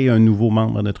intégrer un nouveau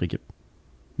membre à notre équipe.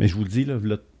 Mais je vous le dis, là,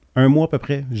 1 mois à peu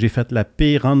près, j'ai fait la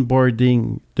pire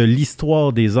onboarding de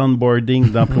l'histoire des onboardings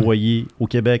d'employés au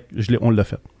Québec. On l'a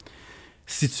fait.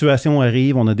 Situation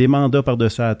arrive, on a des mandats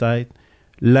par-dessus la tête.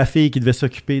 La fille qui devait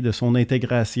s'occuper de son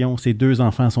intégration, ses 2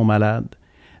 enfants sont malades.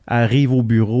 Arrive au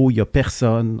bureau, il n'y a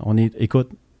personne. Écoute,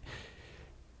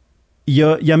 il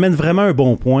amène vraiment un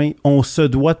bon point. On se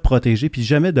doit de protéger, puis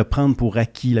jamais de prendre pour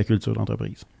acquis la culture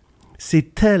d'entreprise.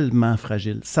 C'est tellement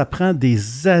fragile. Ça prend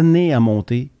des années à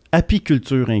monter,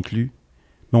 apiculture inclus,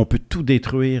 mais on peut tout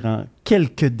détruire en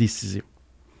quelques décisions.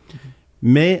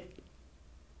 Mais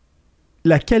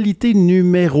la qualité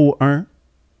numéro 1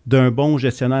 d'un bon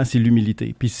gestionnaire, c'est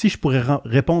l'humilité. Puis si je pourrais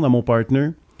répondre à mon partner,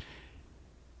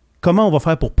 comment on va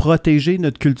faire pour protéger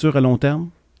notre culture à long terme?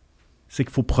 C'est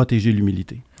qu'il faut protéger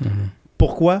l'humilité.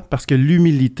 Pourquoi? Parce que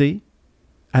l'humilité,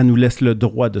 elle nous laisse le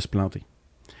droit de se planter.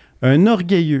 Un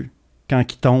orgueilleux, quand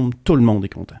il tombe, tout le monde est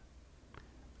content.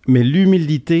 Mais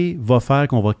l'humilité va faire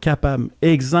qu'on va être capable.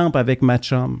 Exemple avec ma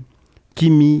chum,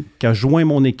 Kimi, qui a joint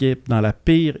mon équipe dans la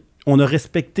pire... On n'a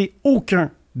respecté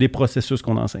aucun des processus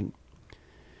qu'on enseigne.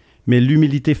 Mais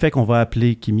l'humilité fait qu'on va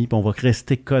appeler Kimi, puis on va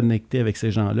rester connecté avec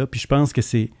ces gens-là. Puis je pense que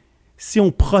si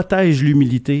on protège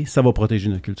l'humilité, ça va protéger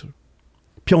notre culture.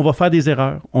 Puis on va faire des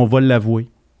erreurs, on va l'avouer,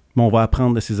 mais on va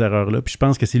apprendre de ces erreurs-là. Puis je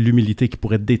pense que c'est l'humilité qui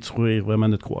pourrait détruire vraiment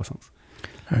notre croissance.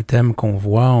 Un thème qu'on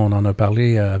voit, on en a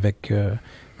parlé avec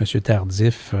M.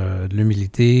 Tardif, de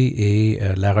l'humilité et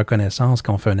la reconnaissance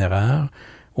quand on fait une erreur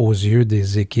aux yeux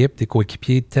des équipes, des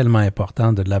coéquipiers, tellement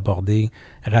important de l'aborder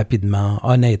rapidement,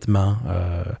 honnêtement.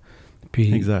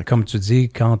 Puis, exact. Comme tu dis,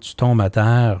 quand tu tombes à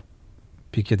terre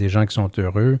puis qu'il y a des gens qui sont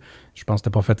heureux, je pense que tu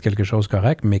n'as pas fait quelque chose de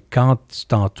correct, mais quand tu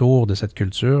t'entoures de cette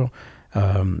culture,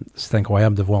 c'est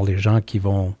incroyable de voir les gens qui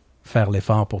vont faire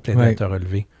l'effort pour t'aider à te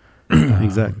relever.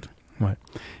 Exact. Ouais.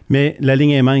 Mais la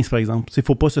ligne est mince, par exemple. Il ne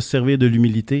faut pas se servir de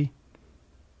l'humilité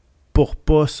pour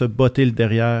pas se botter le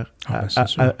derrière,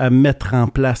 à mettre en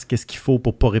place qu'est-ce qu'il faut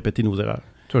pour pas répéter nos erreurs.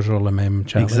 Toujours le même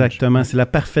challenge. Exactement. C'est la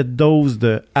parfaite dose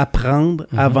d'apprendre,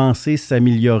 avancer,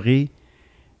 s'améliorer,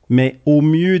 mais au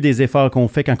mieux des efforts qu'on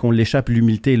fait quand on l'échappe,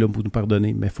 l'humilité est là pour nous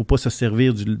pardonner. Mais il ne faut pas se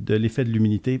servir de l'effet de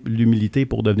l'humilité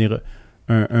pour devenir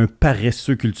un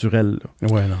paresseux culturel.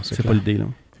 Ouais, non, c'est pas l'idée, là.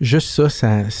 Juste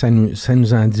ça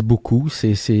nous en dit beaucoup.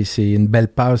 C'est une belle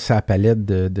passe à la palette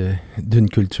d'une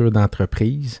culture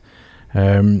d'entreprise.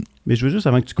 Mais je veux juste,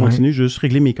 avant que tu continues, je veux juste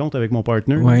régler mes comptes avec mon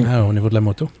partner. Ouais. Au niveau de la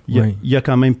moto. Il a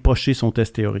quand même poché son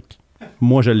test théorique.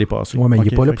 Moi, je l'ai passé. Oui, mais il n'est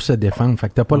pas là pour se défendre. Fait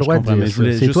que tu n'as pas le droit de dire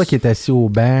ça. C'est toi qui es assis au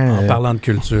banc. En parlant de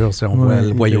culture, on voit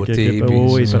le loyauté.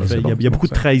 Oui, il y a beaucoup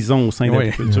de trahison au sein de la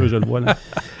culture, je le vois.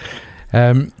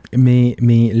 Là. Mais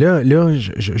là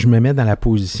je me mets dans la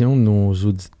position de nos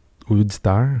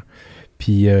auditeurs.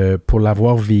 Puis pour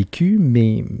l'avoir vécu,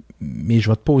 mais je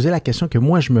vais te poser la question que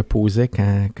moi, je me posais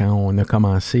quand on a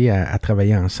commencé à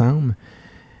travailler ensemble.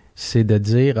 C'est de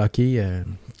dire, OK, tu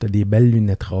as des belles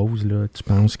lunettes roses, là, tu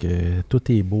penses que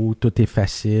tout est beau, tout est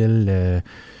facile,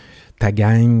 ta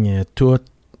gang, tout.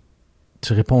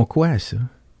 Tu réponds quoi à ça?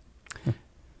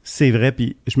 C'est vrai,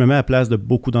 puis je me mets à la place de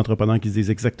beaucoup d'entrepreneurs qui se disent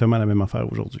exactement la même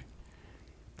affaire aujourd'hui.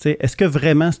 Est-ce que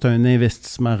vraiment c'est un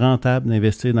investissement rentable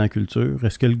d'investir dans la culture?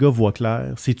 Est-ce que le gars voit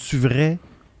clair? C'est-tu vrai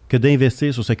que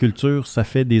d'investir sur sa culture, ça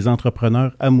fait des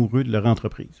entrepreneurs amoureux de leur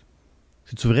entreprise?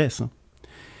 C'est-tu vrai, ça?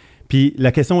 Puis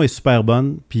la question est super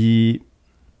bonne. Puis,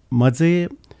 moi, dire,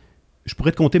 je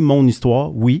pourrais te conter mon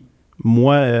histoire, oui.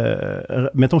 Moi,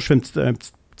 mettons, je fais une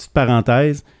petite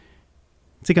parenthèse.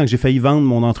 Tu sais, quand j'ai failli vendre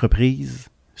mon entreprise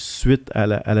suite à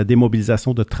la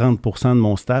démobilisation de 30% de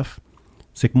mon staff,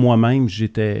 c'est que moi-même,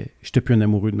 j'étais plus un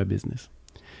amoureux de ma business.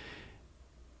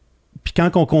 Puis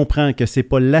quand on comprend que c'est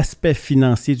pas l'aspect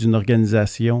financier d'une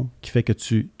organisation qui fait que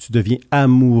tu deviens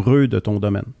amoureux de ton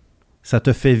domaine, ça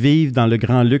te fait vivre dans le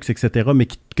grand luxe, etc., mais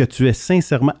que tu es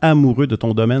sincèrement amoureux de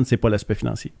ton domaine, c'est pas l'aspect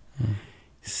financier.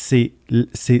 C'est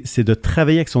de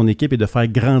travailler avec son équipe et de faire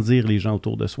grandir les gens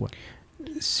autour de soi.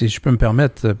 Si je peux me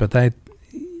permettre, peut-être,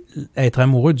 être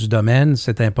amoureux du domaine,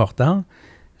 c'est important.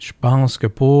 Je pense que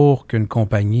pour qu'une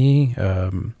compagnie,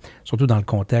 surtout dans le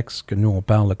contexte que nous, on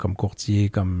parle comme courtier,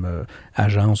 comme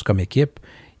agence, comme équipe,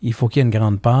 il faut qu'il y ait une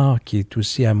grande part qui est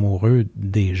aussi amoureux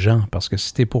des gens. Parce que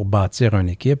si tu es pour bâtir une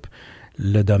équipe,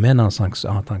 le domaine en tant que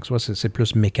soi, c'est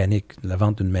plus mécanique. La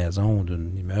vente d'une maison, d'un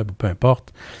immeuble, peu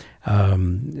importe.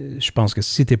 Je pense que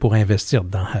si tu es pour investir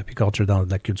dans Happy Culture, dans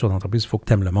la culture d'entreprise, il faut que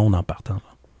tu aimes le monde en partant.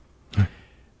 Là.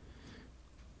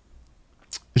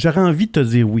 J'aurais envie de te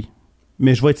dire oui.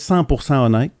 Mais je vais être 100%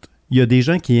 honnête. Il y a des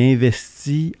gens qui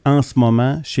investissent en ce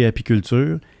moment chez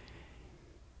Apiculture.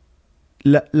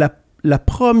 La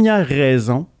première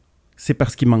raison, c'est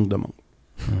parce qu'il manque de monde.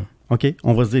 OK?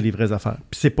 On va se dire les vraies affaires.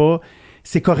 Puis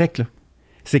c'est correct, là.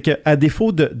 C'est qu'à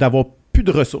défaut d'avoir plus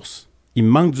de ressources, il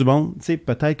manque du monde. Tu sais,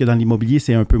 peut-être que dans l'immobilier,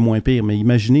 c'est un peu moins pire, mais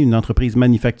imaginez une entreprise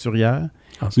manufacturière.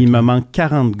 Il me manque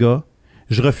 40 gars.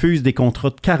 Je refuse des contrats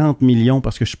de 40 millions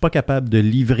parce que je ne suis pas capable de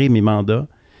livrer mes mandats.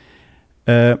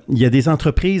 Il y a des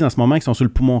entreprises en ce moment qui sont sur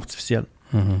le poumon artificiel.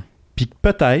 Puis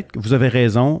peut-être que vous avez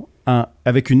raison,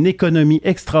 avec une économie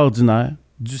extraordinaire,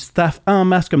 du staff en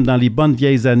masse comme dans les bonnes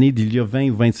vieilles années d'il y a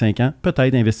 20 ou 25 ans,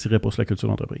 peut-être investiraient pour la culture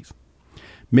d'entreprise.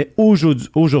 Mais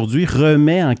aujourd'hui,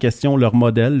 remet en question leur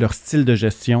modèle, leur style de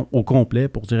gestion au complet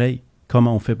pour dire « Hey,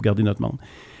 comment on fait pour garder notre monde? »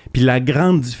 Puis la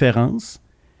grande différence,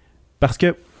 parce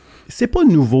que c'est pas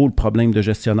nouveau le problème de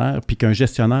gestionnaire, puis qu'un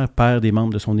gestionnaire perd des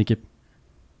membres de son équipe.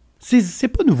 C'est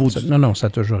pas nouveau. Non, ça a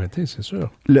toujours été, c'est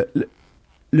sûr.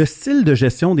 Le style de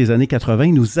gestion des années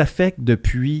 80 nous affecte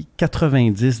depuis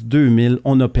 90, 2000,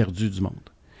 on a perdu du monde.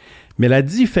 Mais la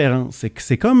différence, c'est que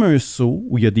c'est comme un seau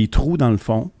où il y a des trous dans le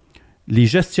fond. Les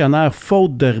gestionnaires,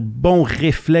 faute de bons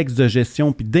réflexes de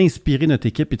gestion, puis d'inspirer notre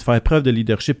équipe et de faire preuve de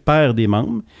leadership, perdent des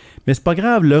membres. Mais c'est pas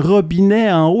grave, le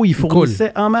robinet en haut, il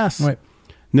fournissait en masse. Ouais.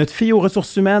 Notre fille aux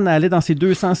ressources humaines, elle allait dans ses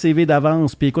 200 CV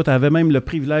d'avance, puis écoute, elle avait même le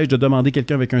privilège de demander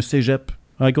quelqu'un avec un cégep.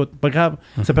 Ah, écoute, pas grave,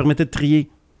 ça permettait de trier.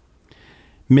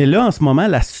 Mais là, en ce moment,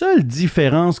 la seule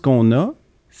différence qu'on a,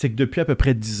 c'est que depuis à peu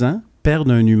près 10 ans,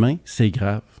 perdre un humain, c'est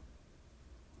grave.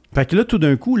 Fait que là, tout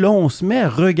d'un coup, là, on se met à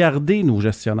regarder nos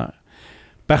gestionnaires.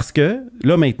 Parce que,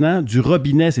 là, maintenant, du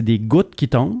robinet, c'est des gouttes qui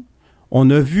tombent. On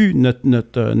a vu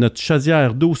notre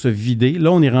chaudière d'eau se vider.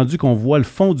 Là, on est rendu qu'on voit le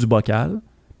fond du bocal.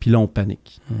 Puis là, on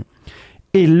panique.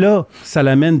 Et là, ça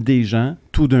l'amène des gens,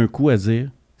 tout d'un coup, à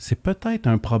dire, c'est peut-être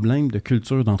un problème de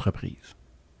culture d'entreprise.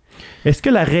 Est-ce que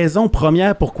la raison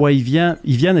première pourquoi ils viennent,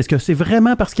 est-ce que c'est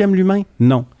vraiment parce qu'ils aiment l'humain?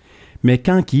 Non. Mais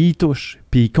quand ils y touchent,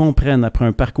 puis ils comprennent après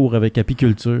un parcours avec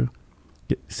apiculture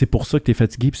C'est pour ça que tu es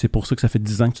fatigué, puis c'est pour ça que ça fait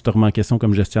 10 ans que tu te remets en question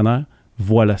comme gestionnaire.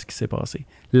 Voilà ce qui s'est passé.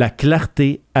 La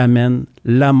clarté amène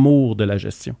l'amour de la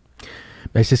gestion.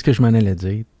 Bien, c'est ce que je m'en allais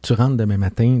dire. Tu rentres demain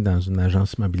matin dans une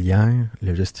agence immobilière,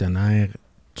 le gestionnaire,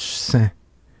 tu sens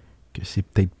que c'est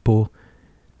peut-être pas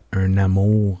un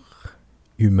amour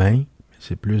humain, mais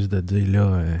c'est plus de dire,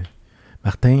 là,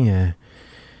 Martin,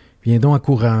 viens donc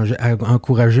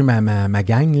encourager ma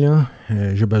gang, là,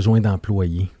 j'ai besoin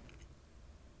d'employés.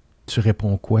 Tu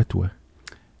réponds quoi, toi?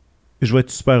 Je vais être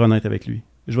super honnête avec lui.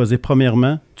 Je vais dire,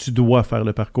 premièrement, tu dois faire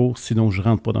le parcours, sinon je ne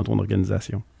rentre pas dans ton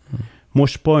organisation. Moi,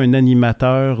 je ne suis pas un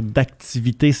animateur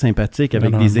d'activités sympathiques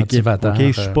avec des équipes.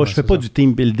 Okay? Je ne fais pas du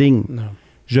team building. Non.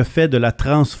 Je fais de la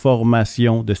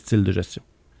transformation de style de gestion.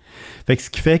 Fait que ce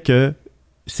qui fait que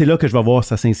c'est là que je vais voir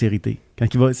sa sincérité.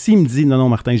 S'il me dit, non,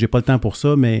 Martin, j'ai pas le temps pour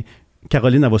ça, mais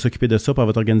Caroline, elle va s'occuper de ça, puis elle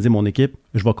va t'organiser mon équipe,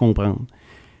 je vais comprendre.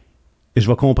 Et je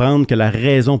vais comprendre que la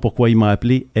raison pourquoi il m'a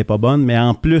appelé n'est pas bonne, mais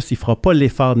en plus, il ne fera pas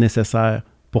l'effort nécessaire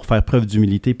pour faire preuve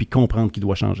d'humilité puis comprendre qu'il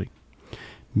doit changer.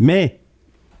 Mais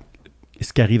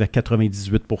ce qui arrive à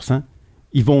 98%,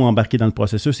 ils vont embarquer dans le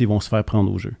processus et ils vont se faire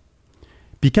prendre au jeu.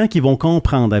 Puis quand ils vont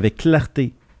comprendre avec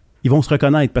clarté, ils vont se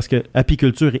reconnaître parce que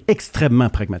apiculture est extrêmement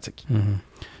pragmatique.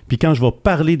 Mm-hmm. Puis quand je vais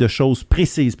parler de choses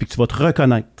précises puis que tu vas te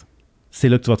reconnaître, c'est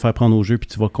là que tu vas te faire prendre au jeu puis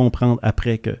tu vas comprendre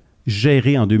après que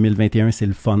gérer en 2021, c'est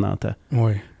le fun en temps.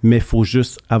 Oui. Mais il faut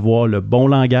juste avoir le bon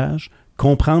langage,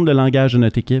 comprendre le langage de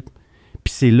notre équipe,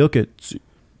 puis c'est là que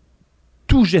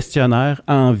tout gestionnaire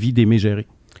a envie d'aimer gérer.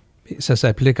 Ça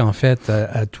s'applique en fait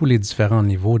à tous les différents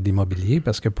niveaux d'immobilier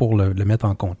parce que pour le mettre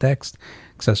en contexte,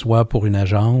 que ce soit pour une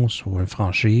agence ou une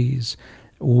franchise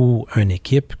ou une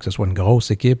équipe, que ce soit une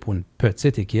grosse équipe ou une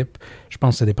petite équipe, je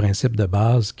pense que c'est des principes de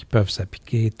base qui peuvent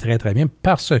s'appliquer très, très bien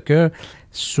parce que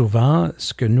souvent,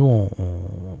 ce que nous,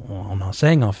 on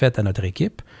enseigne en fait à notre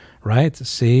équipe, right,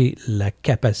 c'est la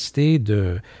capacité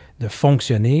de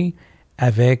fonctionner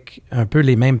avec un peu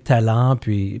les mêmes talents,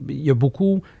 puis il y a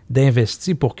beaucoup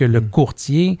d'investis pour que le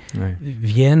courtier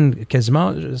vienne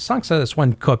quasiment, sans que ça soit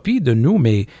une copie de nous,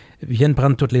 mais vienne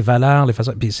prendre toutes les valeurs, les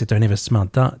façons. Puis c'est un investissement de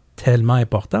temps tellement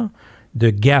important de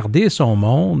garder son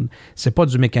monde. C'est pas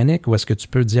du mécanique où est-ce que tu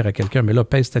peux dire à quelqu'un, mais là,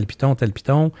 pèse tel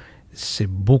piton. C'est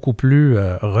beaucoup plus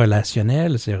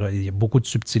relationnel, il y a beaucoup de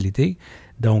subtilité.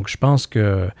 Donc, je pense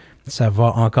que ça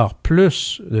va encore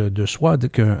plus de soi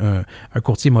qu'un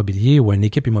courtier immobilier ou une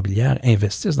équipe immobilière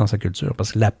investisse dans sa culture.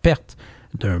 Parce que la perte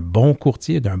d'un bon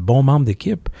courtier, d'un bon membre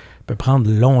d'équipe peut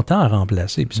prendre longtemps à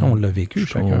remplacer. Puis ça, on l'a vécu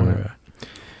chacun.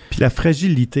 Puis la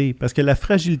fragilité, parce que la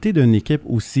fragilité d'une équipe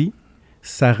aussi,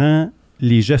 ça rend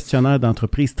les gestionnaires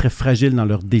d'entreprise très fragiles dans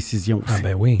leurs décisions aussi. Ah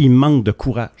ben oui. Ils manquent de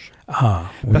courage. Ah,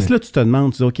 oui. Parce que là, tu te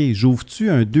demandes, tu dis, OK,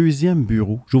 j'ouvre-tu un deuxième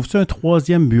bureau? J'ouvre-tu un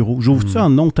troisième bureau? J'ouvre-tu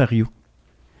en Ontario?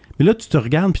 Mais là, tu te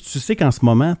regardes puis tu sais qu'en ce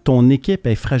moment, ton équipe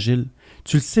est fragile.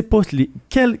 Tu ne sais pas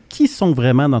qui sont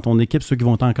vraiment dans ton équipe, ceux qui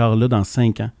vont être encore là dans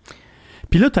 5 ans.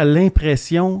 Puis là, tu as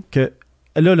l'impression que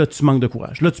là, tu manques de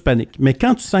courage. Là, tu paniques. Mais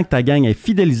quand tu sens que ta gang est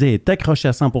fidélisée, est accrochée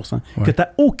à 100%, que tu n'as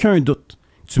aucun doute,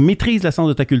 tu maîtrises l'essence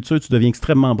de ta culture, tu deviens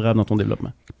extrêmement brave dans ton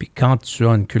développement. Puis quand tu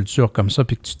as une culture comme ça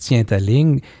puis que tu tiens ta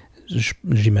ligne,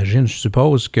 je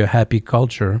suppose que Happy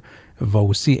Culture va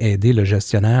aussi aider le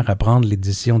gestionnaire à prendre les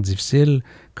décisions difficiles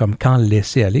comme quand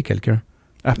laisser aller quelqu'un.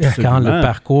 Absolument. Quand le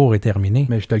parcours est terminé.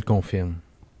 Mais je te le confirme.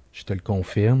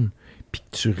 Puis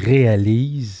tu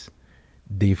réalises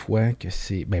des fois que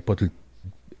c'est... Ben, pas tout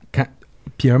le...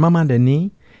 Puis à un moment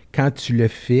donné, quand tu le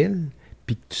files,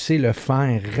 puis que tu sais le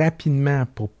faire rapidement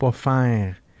pour pas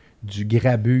faire du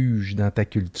grabuge dans ta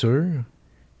culture,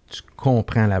 tu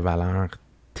comprends la valeur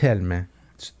tellement.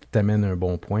 Tu t'amènes un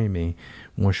bon point, mais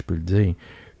moi, je peux le dire.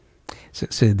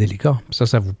 C'est délicat.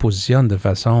 Ça vous positionne de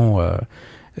façon...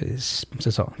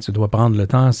 c'est ça. Tu dois prendre le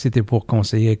temps, si tu es pour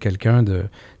conseiller quelqu'un de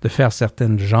faire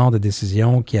certains genres de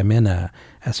décisions qui amènent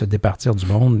à se départir du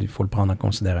monde, il faut le prendre en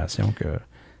considération que...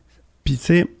 Puis, tu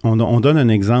sais, on donne un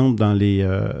exemple dans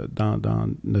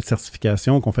notre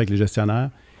certification qu'on fait avec les gestionnaires.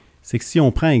 C'est que si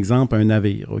on prend exemple un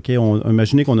navire, OK,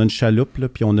 imaginez qu'on a une chaloupe, là,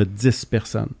 puis on a 10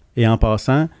 personnes. Et en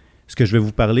passant, ce que je vais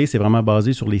vous parler, c'est vraiment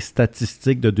basé sur les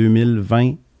statistiques de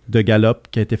 2020 de Gallup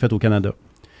qui a été faite au Canada.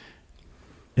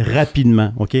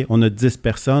 Rapidement, OK, on a 10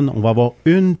 personnes, on va avoir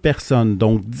une personne,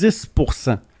 donc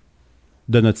 10%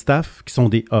 de notre staff qui sont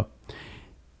des A.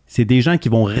 C'est des gens qui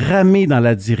vont ramer dans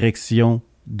la direction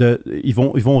ils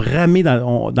vont ramer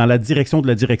dans la direction de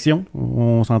la direction,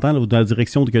 on s'entend, là, ou dans la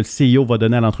direction que le CEO va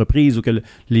donner à l'entreprise ou que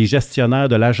les gestionnaires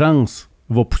de l'agence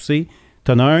vont pousser.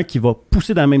 Tu en as un qui va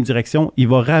pousser dans la même direction, il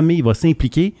va ramer, il va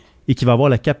s'impliquer et qui va avoir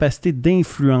la capacité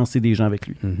d'influencer des gens avec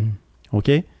lui. Mm-hmm.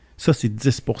 OK? Ça, c'est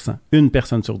 10%. Une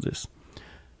personne sur 10.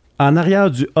 En arrière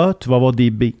du A, tu vas avoir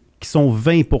des B, qui sont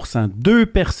 20%. 2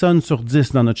 personnes sur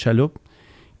 10 dans notre chaloupe,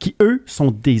 qui, eux, sont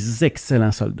des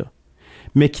excellents soldats,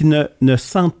 mais qui ne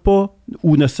sentent pas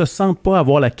ou ne se sentent pas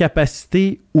avoir la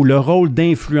capacité ou le rôle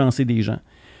d'influencer des gens.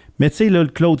 Mais tu sais, là, le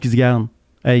Claude qui se garde.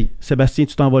 « Hey, Sébastien,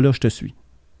 tu t'en vas là, je te suis. »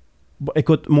 Bon,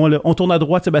 écoute, moi, là, on tourne à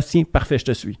droite, Sébastien, parfait, je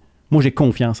te suis. Moi, j'ai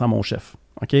confiance en mon chef.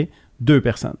 OK? 2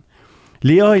 personnes.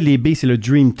 Les A et les B, c'est le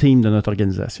dream team de notre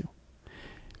organisation.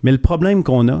 Mais le problème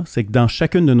qu'on a, c'est que dans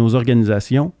chacune de nos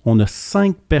organisations, on a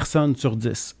 5 personnes sur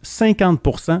 10,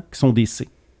 50% qui sont des C.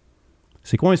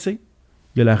 C'est quoi un C?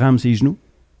 Il y a la rame ses genoux.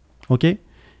 OK?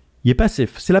 Il est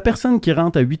passif. C'est la personne qui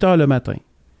rentre à 8 heures le matin,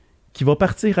 qui va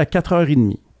partir à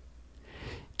 4h30,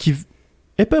 qui...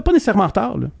 Elle peut pas nécessairement en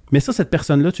retard, là. Mais ça, cette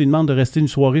personne-là, tu lui demandes de rester une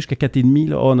soirée jusqu'à 4h30.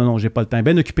 Là. Oh non, j'ai pas le temps.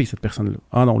 Bien occupée, cette personne-là.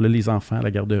 Ah non, là, les enfants,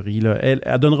 la garderie, là, elle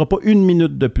ne donnera pas 1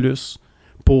 minute de plus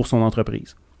pour son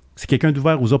entreprise. C'est quelqu'un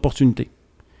d'ouvert aux opportunités.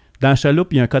 Dans la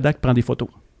chaloupe, il y a un Kodak qui prend des photos.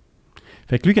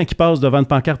 Fait que lui, quand il passe devant une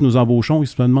pancarte, nous embauchons, il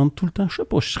se demande tout le temps, je sais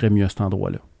pas, je serais mieux à cet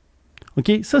endroit-là.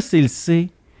 OK? Ça, c'est le C.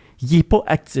 Il n'est pas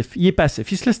actif, il est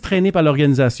passif. Il se laisse traîner par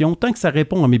l'organisation. Tant que ça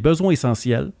répond à mes besoins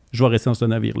essentiels, je vais rester dans ce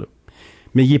navire-là.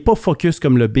 Mais il n'est pas focus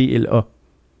comme le B et le A.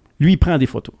 Lui, il prend des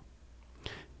photos.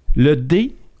 Le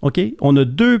D, OK, on a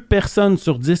 2 personnes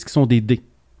sur 10 qui sont des D.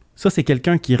 Ça, c'est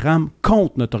quelqu'un qui rame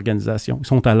contre notre organisation. Ils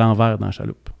sont à l'envers dans la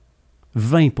chaloupe.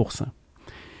 20%.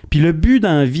 Puis le but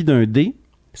dans la vie d'un D,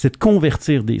 c'est de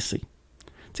convertir des C.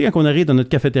 Tu sais, quand on arrive dans notre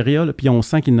cafétéria, là, puis on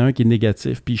sent qu'il y en a un qui est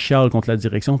négatif, puis il chiale contre la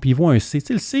direction, puis il voit un C. Tu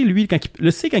sais, le C, lui, quand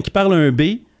il parle à un B,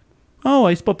 ah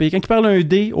ouais, c'est pas pire. Quand il parle à un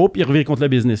D, hop, il revient contre la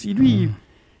business. Il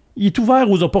est ouvert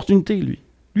aux opportunités, lui.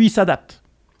 Lui, il s'adapte.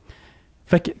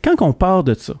 Fait que quand on part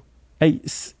de ça, hey,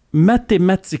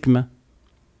 mathématiquement,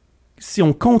 si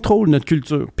on contrôle notre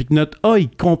culture, puis que notre A, il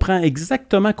comprend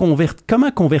exactement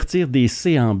comment convertir des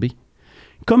C en B,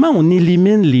 comment on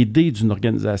élimine les D d'une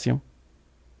organisation,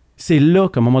 c'est là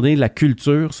qu'à un moment donné, la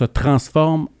culture se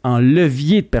transforme en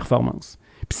levier de performance.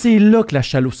 Puis c'est là que la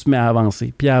chaloupe se met à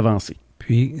avancer, puis à avancer.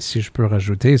 Puis, si je peux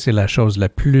rajouter, c'est la chose la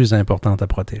plus importante à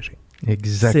protéger.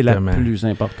 Exactement. C'est la plus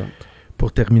importante.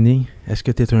 Pour terminer, est-ce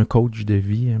que tu es un coach de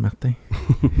vie, Martin?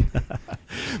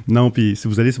 Non, puis si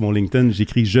vous allez sur mon LinkedIn,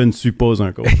 j'écris « Je ne suis pas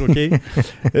un coach », OK?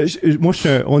 Moi,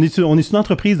 on est une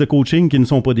entreprise de coaching qui ne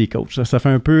sont pas des coachs. Ça fait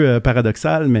un peu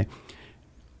paradoxal, mais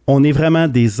on est vraiment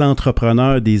des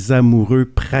entrepreneurs, des amoureux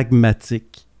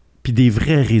pragmatiques, puis des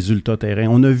vrais résultats terrain.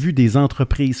 On a vu des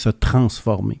entreprises se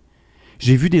transformer.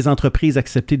 J'ai vu des entreprises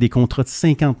accepter des contrats de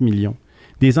 50 millions.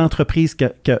 Des entreprises qui,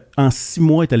 en 6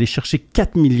 mois, est allées chercher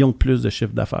 4 millions de plus de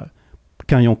chiffre d'affaires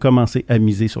quand ils ont commencé à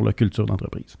miser sur leur culture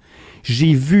d'entreprise.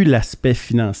 J'ai vu l'aspect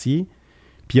financier,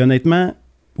 puis honnêtement,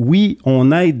 oui,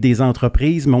 on aide des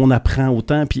entreprises, mais on apprend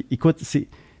autant. Puis écoute,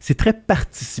 c'est très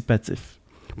participatif.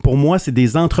 Pour moi, c'est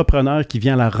des entrepreneurs qui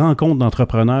viennent à la rencontre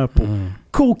d'entrepreneurs pour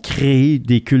co-créer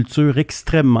des cultures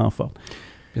extrêmement fortes.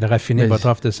 Et de raffiner votre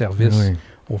offre de service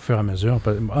au fur et à mesure.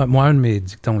 Moi, un de mes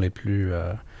dictons les plus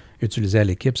utilisés à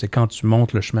l'équipe, c'est quand tu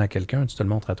montres le chemin à quelqu'un, tu te le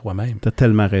montres à toi-même. Tu as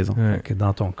tellement raison. Que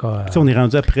dans ton cas... On est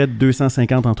rendu à près de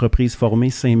 250 entreprises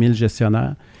formées, 5000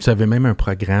 gestionnaires. Vous avez même un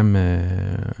programme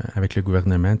avec le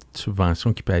gouvernement de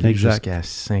subvention qui peut aller jusqu'à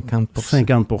 50%.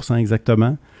 50%,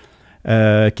 exactement, qui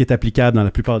est applicable dans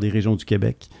la plupart des régions du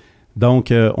Québec.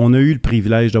 Donc, on a eu le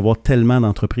privilège de voir tellement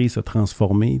d'entreprises se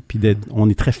transformer, puis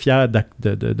on est très fiers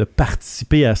de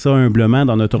participer à ça humblement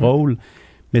dans notre rôle.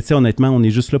 Mais tu sais, honnêtement, on est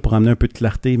juste là pour amener un peu de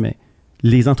clarté, mais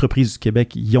les entreprises du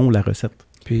Québec, ils ont la recette.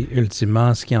 Puis,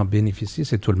 ultimement, ce qui en bénéficie,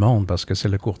 c'est tout le monde, parce que c'est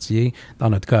le courtier. Dans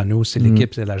notre cas, nous, c'est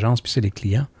l'équipe, c'est l'agence, puis c'est les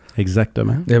clients.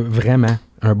 Exactement. Vraiment,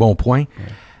 un bon point. Ouais.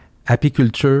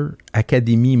 Apiculture,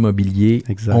 Académie Immobilier,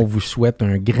 on vous souhaite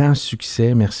un grand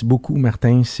succès. Merci beaucoup,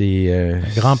 Martin. C'est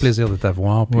un grand plaisir de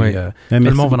t'avoir. Puis tout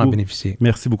le monde va en bénéficier.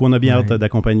 Merci beaucoup. On a bien hâte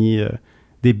d'accompagner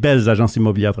des belles agences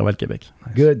immobilières à travers le Québec.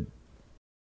 Nice. Good.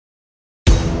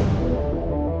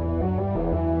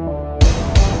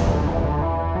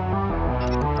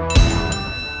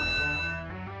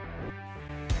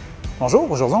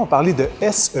 Bonjour, aujourd'hui on va parler de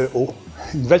SEO.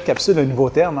 Une nouvelle capsule, un nouveau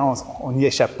terme, hein, on n'y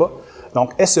échappe pas.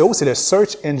 Donc SEO, c'est le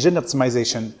Search Engine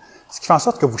Optimization, ce qui fait en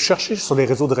sorte que vous cherchez sur les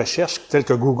réseaux de recherche tels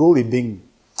que Google et Bing.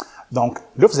 Donc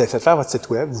là, vous avez fait faire votre site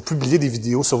web, vous publiez des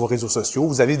vidéos sur vos réseaux sociaux,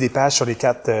 vous avez des pages sur les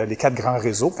quatre grands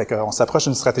réseaux, fait qu'on s'approche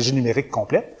d'une stratégie numérique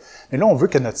complète. Mais là, on veut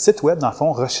que notre site web, dans le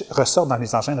fond, ressorte dans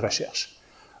les engins de recherche.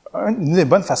 Une des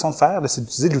bonnes façons de faire, c'est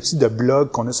d'utiliser l'outil de blog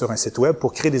qu'on a sur un site web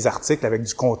pour créer des articles avec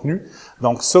du contenu.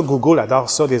 Donc ça, Google adore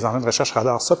ça, les engins de recherche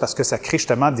adorent ça parce que ça crée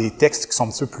justement des textes qui sont un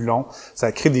petit peu plus longs.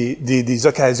 Ça crée des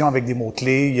occasions avec des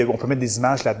mots-clés. On peut mettre des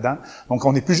images là-dedans. Donc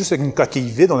on n'est plus juste avec une coquille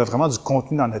vide, on a vraiment du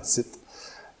contenu dans notre site.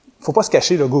 faut pas se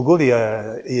cacher, là, Google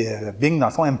et Bing, dans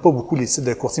le fond, n'aiment pas beaucoup les sites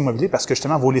de courtier immobilier parce que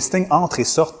justement, vos listings entrent et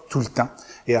sortent tout le temps.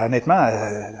 Et honnêtement,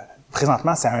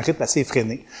 présentement, c'est un rythme assez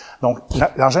effréné. Donc,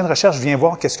 l'engin de recherche vient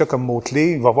voir qu'est-ce qu'il y a comme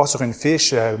mot-clé. Il va voir sur une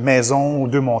fiche maison,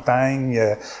 2 montagnes,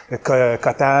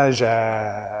 cottage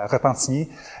à Repentigny.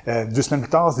 2 semaines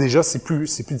plus tard, déjà, c'est plus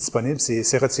disponible,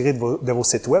 c'est retiré de vos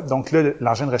sites web. Donc là,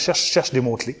 l'engin de recherche cherche des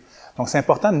mots-clés. Donc, c'est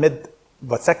important de mettre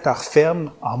votre secteur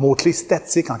ferme en mots-clés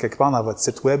statiques en quelque part dans votre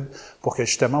site web pour que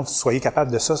justement vous soyez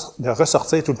capable de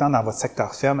ressortir tout le temps dans votre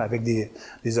secteur ferme avec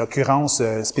des occurrences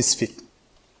spécifiques.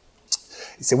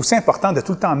 Et c'est aussi important de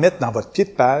tout le temps mettre dans votre pied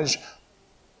de page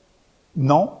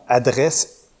nom,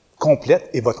 adresse complète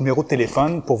et votre numéro de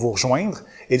téléphone pour vous rejoindre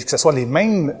et que ce soit les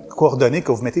mêmes coordonnées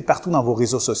que vous mettez partout dans vos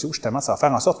réseaux sociaux. Justement, ça va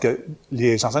faire en sorte que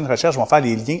les engins de recherche vont faire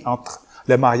les liens entre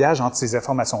le maillage entre ces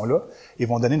informations-là et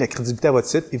vont donner de la crédibilité à votre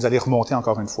site et vous allez remonter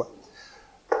encore une fois.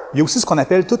 Il y a aussi ce qu'on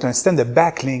appelle tout un système de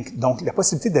backlink, donc la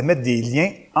possibilité de mettre des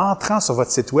liens entrant sur votre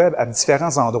site web à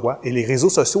différents endroits. Et les réseaux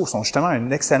sociaux sont justement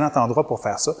un excellent endroit pour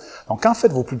faire ça. Donc, quand vous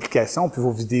faites vos publications, puis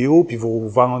vos vidéos, puis vos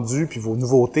vendus, puis vos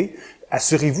nouveautés,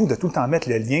 assurez-vous de tout le temps mettre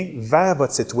le lien vers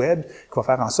votre site web qui va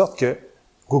faire en sorte que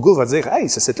Google va dire « Hey,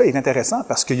 ce site-là est intéressant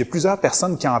parce qu'il y a plusieurs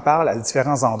personnes qui en parlent à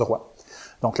différents endroits. »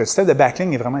 Donc, le système de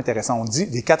backlink est vraiment intéressant. On dit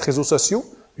les 4 réseaux sociaux,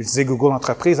 utilisez Google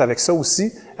Entreprise avec ça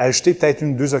aussi, ajouter peut-être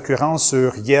 1 ou 2 occurrences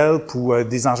sur Yelp ou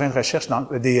des engins de recherche, dans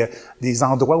des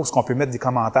endroits où on peut mettre des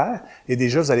commentaires, et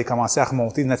déjà, vous allez commencer à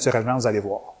remonter naturellement, vous allez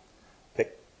voir.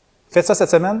 Faites ça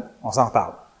cette semaine, on s'en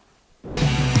reparle.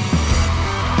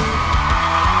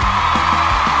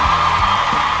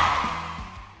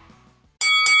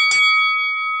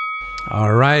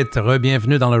 All right,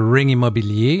 re-bienvenue dans le Ring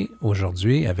Immobilier,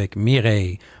 aujourd'hui avec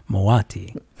Mireille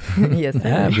Moati. Yes,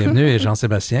 bienvenue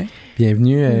Jean-Sébastien.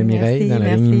 Bienvenue Mireille dans le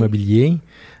Ring Immobilier.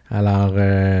 Alors,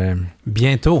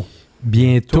 bientôt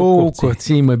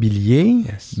courtier immobilier,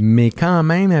 yes. Mais quand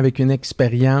même avec une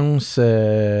expérience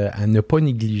à ne pas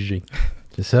négliger.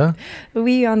 C'est ça?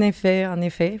 Oui, en effet,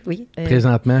 oui.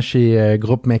 Présentement chez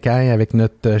Groupe McKay avec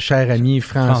notre cher ami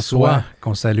François.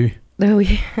 Qu'on salue.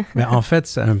 Oui. Mais en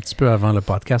fait, un petit peu avant le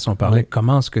podcast, on parlait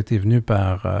comment est-ce que tu es venu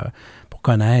pour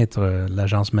connaître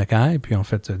l'agence McKay, puis en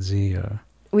fait, tu as dit...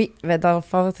 Oui, ben dans le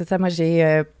fond, c'est ça. Moi,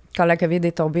 quand la COVID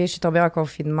est tombée, je suis tombée en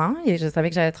confinement et je savais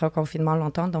que j'allais être en confinement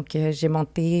longtemps. Donc, j'ai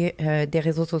monté des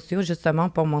réseaux sociaux justement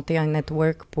pour monter un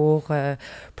network pour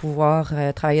pouvoir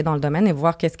travailler dans le domaine et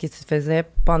voir qu'est-ce qui se faisait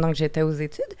pendant que j'étais aux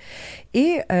études.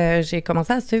 Et j'ai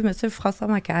commencé à suivre M. François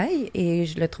McKay et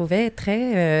je le trouvais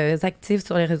très actif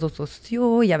sur les réseaux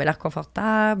sociaux. Il avait l'air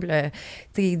confortable.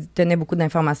 Il donnait beaucoup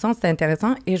d'informations. C'était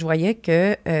intéressant. Et je voyais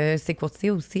que ses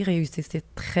courtiers aussi réussissaient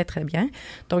très, très bien.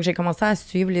 Donc, j'ai commencé à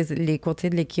suivre les courtiers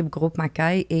de l'équipe Groupe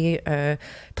McKay et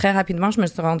très rapidement, je me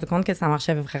suis rendu compte que ça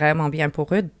marchait vraiment bien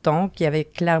pour eux. Donc, il y avait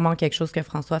clairement quelque chose que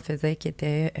François faisait qui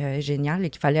était génial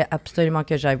et qu'il fallait absolument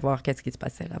que j'aille voir qu'est-ce qui se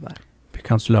passait là-bas. Puis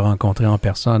quand tu l'as rencontré en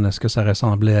personne, est-ce que ça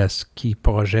ressemblait à ce qu'il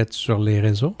projette sur les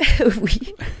réseaux?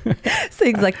 Oui, c'est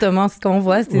exactement ce qu'on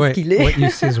voit, c'est ce qu'il est. What you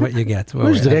see is what you get.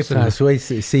 Moi, je dirais que François,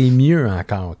 c'est mieux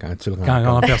encore quand tu le rencontres.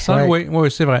 En personne,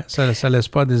 oui, c'est vrai. Ça ne laisse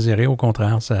pas à désirer. Au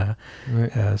contraire,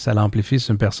 ça l'amplifie.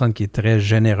 C'est une personne qui est très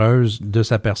généreuse de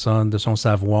sa personne, de son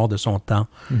savoir, de son temps.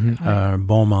 Mm-hmm. Un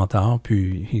bon mentor,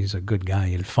 puis he's a good guy,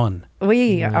 il est le fun.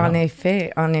 Oui, en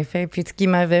effet. Puis ce qui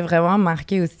m'avait vraiment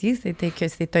marqué aussi, c'était que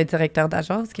c'est un directeur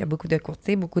d'agence, qu'il y a beaucoup de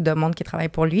courtiers, beaucoup de monde qui travaille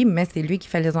pour lui, mais c'est lui qui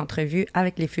fait les entrevues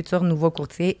avec les futurs nouveaux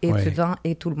courtiers, étudiants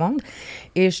et tout le monde.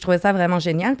 Et je trouvais ça vraiment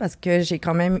génial parce que j'ai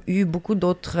quand même eu beaucoup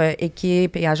d'autres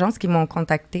équipes et agences qui m'ont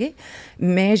contacté,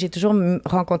 mais j'ai toujours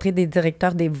rencontré des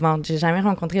directeurs des ventes. J'ai jamais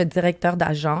rencontré un directeur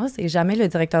d'agence et jamais le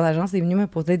directeur d'agence est venu me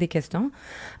poser des questions,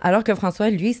 alors que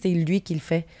François, lui, c'est lui qui le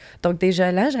fait. Donc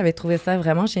déjà là, j'avais trouvé ça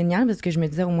vraiment génial parce que je me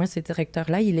disais, au moins, ce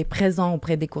directeur-là, il est présent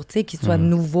auprès des courtiers, qu'ils soient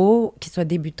nouveaux, qu'ils soient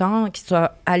débutants, qu'ils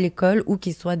soient à l'école ou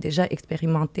qu'ils soient déjà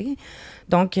expérimentés.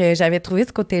 Donc, j'avais trouvé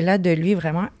ce côté-là de lui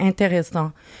vraiment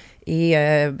intéressant. Et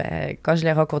quand je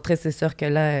l'ai rencontré, c'est sûr que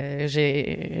là,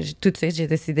 tout de suite, j'ai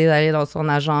décidé d'aller dans son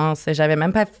agence. J'avais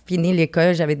même pas fini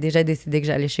l'école, j'avais déjà décidé que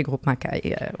j'allais chez Groupe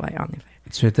McKay. Oui, en effet.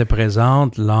 Tu étais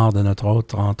présente lors de notre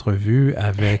autre entrevue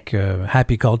avec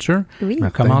Happy Culture. Oui.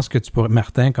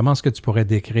 Martin, comment est-ce que tu pourrais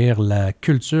décrire la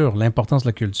culture, l'importance de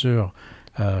la culture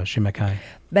chez McKay?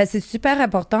 Ben, c'est super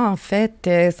important, en fait.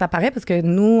 Ça paraît parce que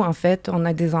nous, en fait, on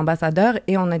a des ambassadeurs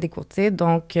et on a des courtiers,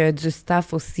 donc du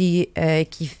staff aussi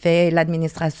qui fait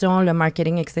l'administration, le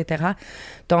marketing, etc.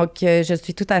 Donc, je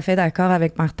suis tout à fait d'accord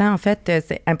avec Martin. En fait,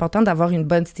 c'est important d'avoir une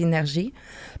bonne synergie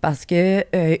parce que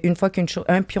une fois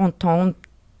qu'un pion tombe,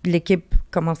 l'équipe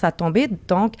commence à tomber.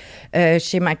 Donc,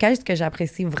 chez Mackay, ce que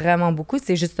j'apprécie vraiment beaucoup,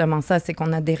 c'est justement ça, c'est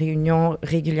qu'on a des réunions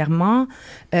régulièrement.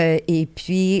 Et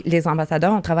puis, les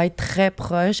ambassadeurs, on travaille très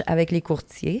proche avec les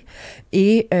courtiers.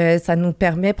 Et ça nous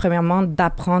permet, premièrement,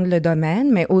 d'apprendre le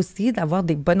domaine, mais aussi d'avoir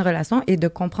des bonnes relations et de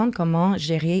comprendre comment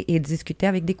gérer et discuter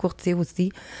avec des courtiers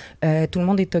aussi. Tout le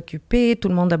monde est occupé, tout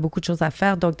le monde a beaucoup de choses à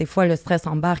faire, donc des fois, le stress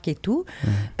embarque et tout.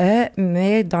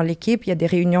 Mais dans l'équipe, il y a des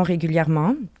réunions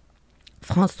régulièrement.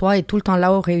 François est tout le temps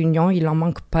là aux réunions, il n'en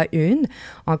manque pas une.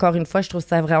 Encore une fois, je trouve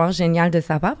ça vraiment génial de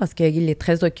sa part parce qu'il est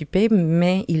très occupé,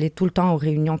 mais il est tout le temps aux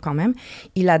réunions quand même.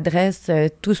 Il adresse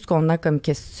tout ce qu'on a comme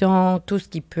question, tout ce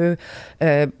qui peut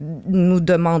nous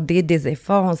demander des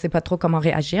efforts. On ne sait pas trop comment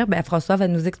réagir. Ben, François va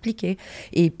nous expliquer.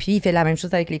 Et puis, il fait la même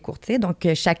chose avec les courtiers. Donc,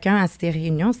 chacun a ses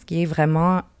réunions, ce qui est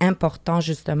vraiment important,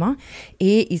 justement.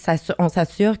 Et on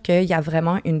s'assure qu'il y a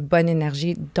vraiment une bonne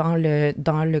énergie dans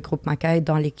le groupe Mackay,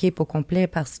 dans l'équipe au complet,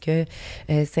 parce que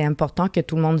c'est important que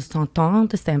tout le monde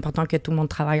s'entende, c'est important que tout le monde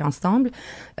travaille ensemble.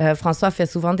 François fait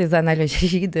souvent des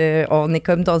analogies on est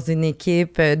comme dans une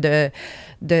équipe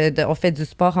on fait du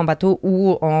sport en bateau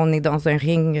ou on est dans un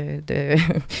ring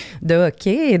de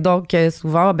hockey. Et donc,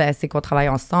 souvent, c'est qu'on travaille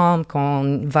ensemble,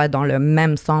 qu'on va dans le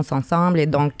même sens ensemble. Et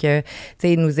donc, tu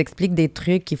sais, il nous explique des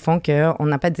trucs qui font qu'on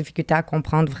n'a pas de difficulté à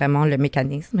comprendre vraiment le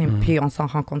mécanisme. Et puis, on s'en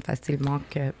rend compte facilement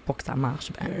pour que ça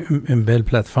marche. Une belle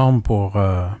plateforme pour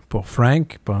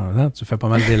Frank. Tu fais pas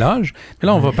mal d'éloges. Mais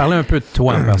là, on va parler un peu de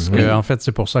toi parce que, en fait,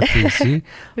 c'est pour ça que tu es ici.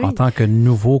 Oui. En tant que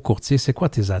nouveau courtier, c'est quoi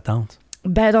tes attentes?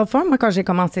 Dans le fond, moi, quand j'ai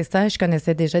commencé ça, je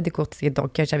connaissais déjà des courtiers.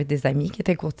 Donc, j'avais des amis qui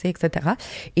étaient courtiers, etc.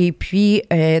 Et puis,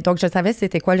 donc, je savais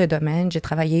c'était quoi le domaine. J'ai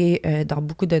travaillé dans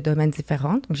beaucoup de domaines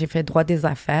différents. Donc, j'ai fait droit des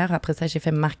affaires. Après ça, j'ai fait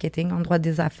marketing en droit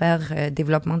des affaires,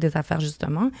 développement des affaires,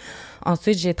 justement.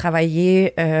 Ensuite, j'ai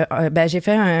travaillé, j'ai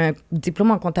fait un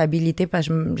diplôme en comptabilité parce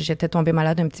que j'étais tombée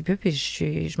malade un petit peu puis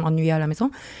je m'ennuyais à la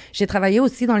maison. J'ai travaillé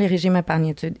aussi dans les régimes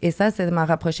épargne-études. Et ça m'a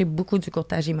rapproché beaucoup du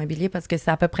courtage immobilier parce que c'est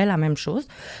à peu près la même chose.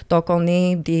 Donc, on est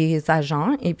des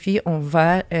agents et puis on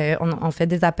fait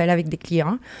des appels avec des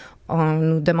clients. On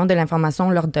nous demande de l'information,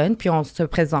 on leur donne, puis on se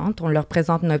présente, on leur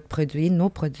présente nos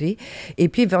produits, et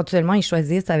puis éventuellement, ils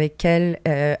choisissent avec quel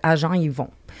agent ils vont.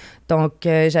 Donc,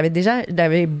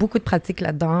 j'avais beaucoup de pratique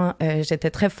là-dedans. J'étais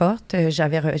très forte.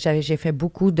 J'ai fait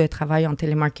beaucoup de travail en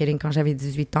télémarketing quand j'avais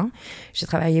 18 ans. J'ai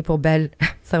travaillé pour Bell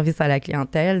Service à la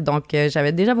clientèle. Donc,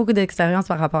 j'avais déjà beaucoup d'expérience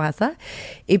par rapport à ça.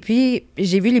 Et puis,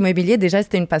 j'ai vu l'immobilier. Déjà,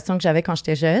 c'était une passion que j'avais quand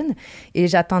j'étais jeune. Et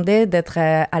j'attendais d'être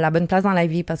à la bonne place dans la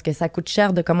vie parce que ça coûte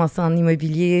cher de commencer en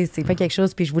immobilier. C'est pas quelque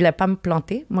chose, puis je voulais pas me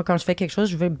planter. Moi, quand je fais quelque chose,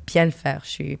 je veux bien le faire.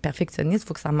 Je suis perfectionniste, il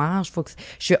faut que ça marche,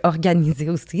 je suis organisée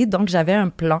aussi. Donc, j'avais un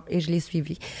plan et je l'ai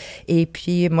suivi. Et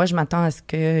puis, moi, je m'attends à ce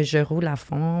que je roule à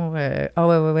fond. Ouais.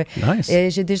 Nice.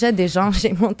 Et j'ai déjà des gens,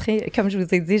 comme je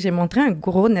vous ai dit, j'ai montré un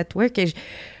gros network et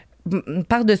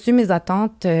par-dessus mes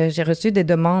attentes, j'ai reçu des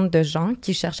demandes de gens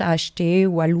qui cherchent à acheter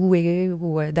ou à louer.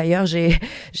 D'ailleurs, j'ai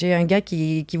un gars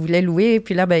qui voulait louer,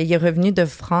 puis là, il est revenu de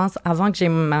France avant que j'ai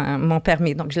mon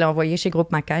permis. Donc, je l'ai envoyé chez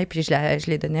Groupe Mackay, puis je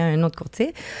l'ai donné à un autre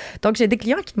courtier. Donc, j'ai des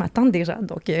clients qui m'attendent déjà.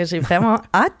 Donc, j'ai vraiment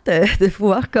hâte de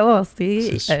pouvoir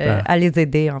commencer à les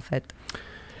aider, en fait.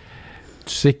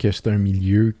 Tu sais que c'est un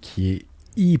milieu qui est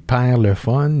hyper le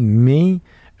fun, mais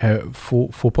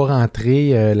faut pas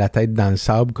rentrer la tête dans le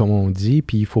sable, comme on dit,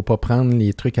 puis il faut pas prendre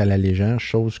les trucs à la légère,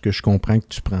 chose que je comprends que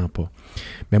tu prends pas.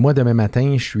 Mais moi, demain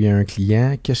matin, je suis un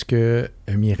client. Qu'est-ce que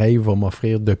Mireille va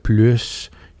m'offrir de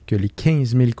plus que les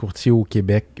 15 000 courtiers au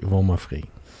Québec vont m'offrir?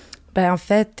 En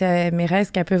fait, Mireille,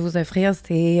 ce qu'elle peut vous offrir,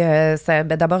 c'est...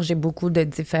 d'abord, j'ai beaucoup de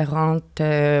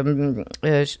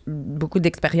beaucoup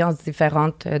d'expériences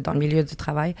différentes dans le milieu du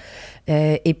travail.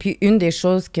 Et puis, une des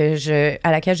choses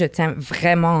à laquelle je tiens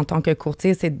vraiment en tant que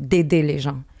courtier, c'est d'aider les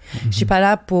gens. Je suis pas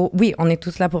là pour... Oui, on est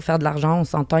tous là pour faire de l'argent, on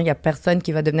s'entend. Il y a personne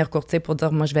qui va devenir courtier pour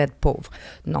dire « moi, je vais être pauvre ».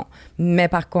 Non. Mais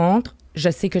par contre, je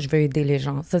sais que je veux aider les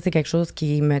gens. Ça, c'est quelque chose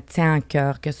qui me tient à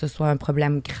cœur, que ce soit un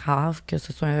problème grave, que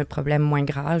ce soit un problème moins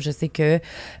grave. Je sais que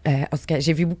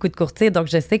j'ai vu beaucoup de courtiers, donc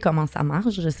je sais comment ça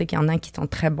marche. Je sais qu'il y en a qui sont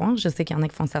très bons, je sais qu'il y en a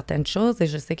qui font certaines choses et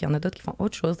je sais qu'il y en a d'autres qui font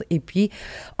autre chose. Et puis,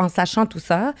 en sachant tout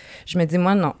ça, je me dis,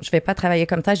 moi, non, je vais pas travailler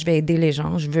comme ça, je vais aider les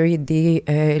gens. Je veux aider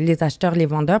les acheteurs, les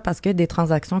vendeurs, parce que des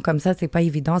transactions comme ça, c'est pas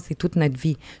évident, c'est toute notre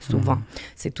vie, souvent.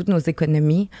 C'est toutes nos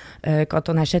économies. Quand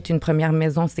on achète une première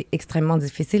maison, c'est extrêmement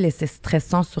difficile et c'est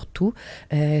stressant surtout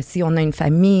si on a une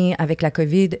famille avec la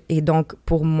COVID. Et donc,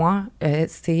 pour moi,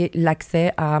 c'est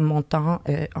l'accès à mon temps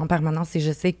en permanence. Et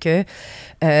je sais que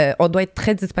on doit être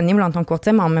très disponible en tant que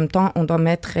courtier, mais en même temps, on doit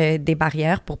mettre des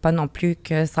barrières pour pas non plus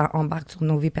que ça embarque sur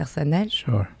nos vies personnelles.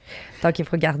 Sure. Donc, il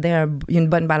faut garder une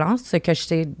bonne balance. Ce que je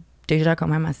sais déjà quand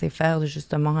même assez faire,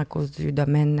 justement, à cause du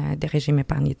domaine des régimes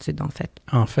épargne-études, en fait.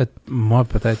 En fait, moi,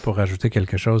 peut-être pour rajouter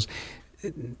quelque chose,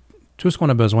 tout ce qu'on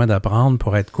a besoin d'apprendre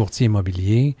pour être courtier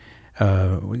immobilier,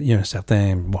 il y a un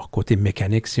certain côté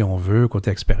mécanique, si on veut, côté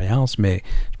expérience, mais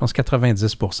je pense que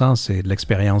 90%, c'est de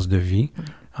l'expérience de vie,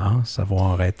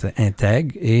 savoir être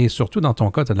intègre, et surtout dans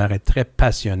ton cas, tu as l'air d'être très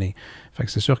passionné. Fait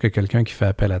que c'est sûr que quelqu'un qui fait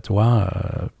appel à toi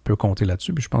peut compter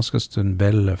là-dessus. Puis je pense que c'est une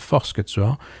belle force que tu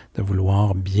as de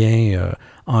vouloir bien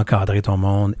encadrer ton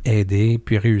monde, aider,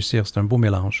 puis réussir. C'est un beau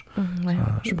mélange. Ouais.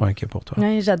 Je suis pas inquiet pour toi.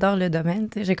 Oui, j'adore le domaine.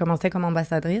 J'ai commencé comme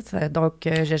ambassadrice, donc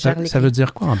je gère les... Ça veut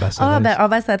dire quoi, ambassadrice?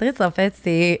 Ambassadrice, en fait,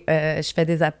 c'est je fais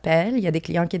des appels. Il y a des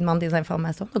clients qui demandent des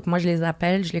informations. Donc, moi, je les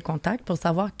appelle, je les contacte pour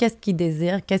savoir qu'est-ce qu'ils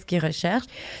désirent, qu'est-ce qu'ils recherchent,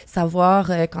 savoir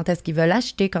quand est-ce qu'ils veulent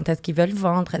acheter, quand est-ce qu'ils veulent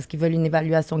vendre, est-ce qu'ils veulent une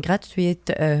évaluation gratuite,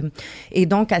 et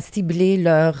donc à cibler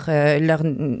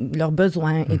leurs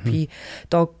besoins. Et puis,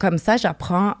 donc, comme ça,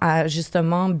 j'apprends à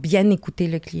justement bien écouter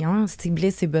le client, cibler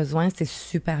ses besoins, c'est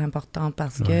super important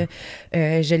parce que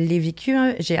je l'ai vécu.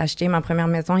 J'ai acheté ma première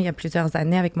maison il y a plusieurs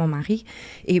années avec mon mari,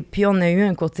 et puis on a eu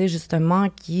un courtier justement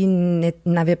qui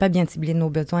n'avait pas bien ciblé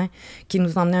nos besoins, qui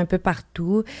nous emmenait un peu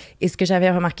partout. Et ce que j'avais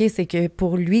remarqué, c'est que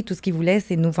pour lui, tout ce qu'il voulait,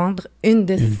 c'est nous vendre une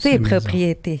de ses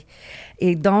propriétés.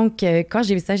 Et donc, quand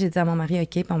j'ai vu ça, j'ai dit à mon mari,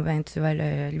 OK, tu vas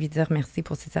lui dire merci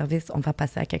pour ses services, on va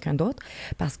passer à quelqu'un d'autre.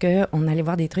 Parce qu'on allait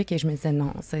voir des trucs et je me disais,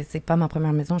 non, c'est pas ma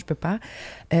première maison, je peux pas.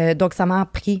 Donc, ça m'a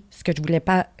appris ce que je voulais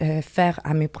pas faire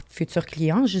à mes futurs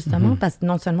clients, justement, parce que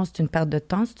non seulement c'est une perte de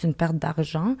temps, c'est une perte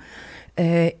d'argent.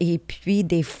 Et puis,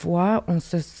 des fois, on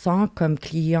se sent comme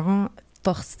client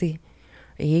forcé.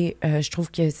 Et je trouve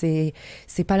que c'est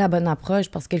pas la bonne approche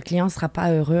parce que le client ne sera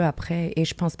pas heureux après. Et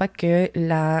je pense pas que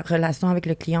la relation avec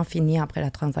le client finit après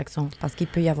la transaction parce qu'il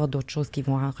peut y avoir d'autres choses qui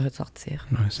vont en ressortir.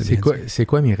 Ouais, c'est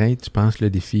quoi, Mireille, tu penses, le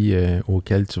défi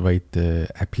auquel tu vas être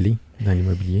appelé dans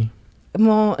l'immobilier?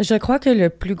 Je crois que le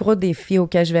plus gros défi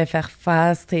auquel je vais faire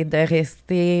face, c'est de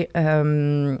rester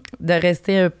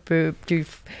un peu plus...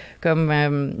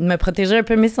 me protéger un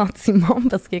peu mes sentiments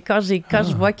parce que quand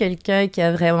je vois quelqu'un qui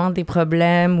a vraiment des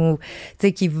problèmes ou, tu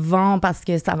sais, qui vend parce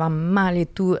que ça va mal et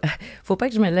tout, faut pas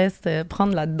que je me laisse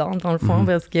prendre là-dedans, dans le fond,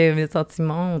 parce que mes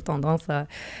sentiments ont tendance à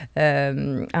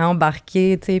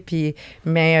embarquer, tu sais, puis...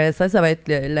 Mais ça va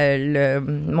être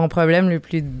mon problème le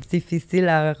plus difficile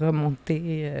à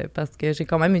remonter parce que j'ai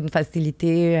quand même une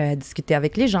facilité à discuter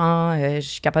avec les gens, je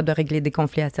suis capable de régler des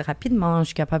conflits assez rapidement, je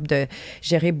suis capable de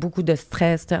gérer beaucoup de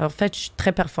stress. En fait, je suis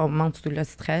très performante sous le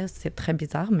stress. C'est très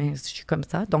bizarre, mais je suis comme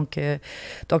ça. Donc, il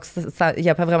n'y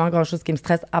a pas vraiment grand-chose qui me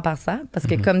stresse à part ça. Parce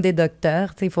que comme des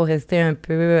docteurs, il faut rester un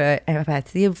peu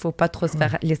empathique. Il ne faut pas trop se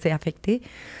faire laisser affecter.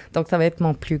 Donc, ça va être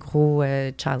mon plus gros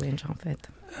challenge, en fait.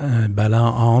 Un ballon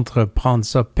entre prendre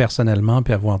ça personnellement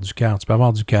puis avoir du cœur. Tu peux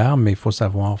avoir du cœur, mais il faut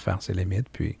savoir faire ses limites.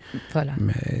 Puis, voilà.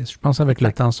 Mais je pense avec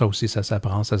le temps, ça aussi, ça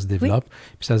s'apprend, ça se développe.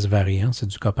 Puis ça se varie, c'est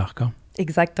du cas par cas.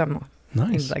 Exactement. Nice.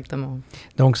 Exactement.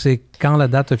 Donc, c'est quand la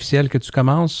date officielle que tu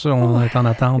commences? On est en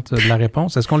attente de la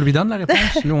réponse. Est-ce qu'on lui donne la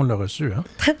réponse? Nous, on l'a reçue. Hein?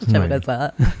 J'aimerais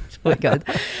ça. Oh God.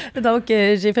 Donc,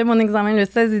 j'ai fait mon examen le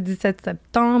 16 et 17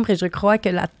 septembre et je crois que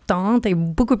l'attente est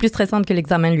beaucoup plus stressante que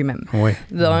l'examen lui-même. Oui.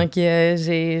 Donc,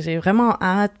 j'ai vraiment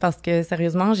hâte parce que,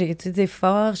 sérieusement, j'ai étudié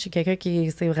fort. Je suis quelqu'un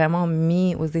qui s'est vraiment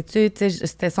mis aux études. Tu sais,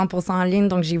 c'était 100% en ligne,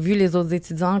 donc j'ai vu les autres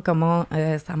étudiants, comment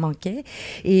ça manquait.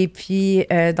 Et puis,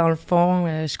 dans le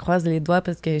fond, je croise les doigts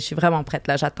parce que je suis vraiment prête.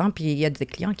 Là, j'attends, puis il y a des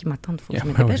clients qui m'attendent. Il faut que je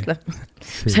me dépêche, là.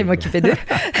 J'allais m'occuper d'eux.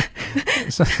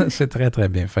 Ça, c'est très, très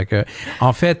bien. Fait que,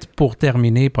 en fait, pour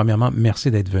terminer, premièrement,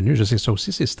 merci d'être venu. Je sais que ça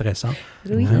aussi, c'est stressant,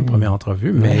 première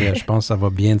entrevue, mais je pense que ça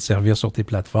va bien te servir sur tes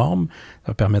plateformes.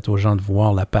 Ça va permettre aux gens de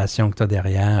voir la passion que tu as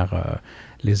derrière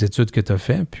les études que tu as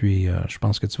faites. Puis, je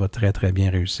pense que tu vas très, très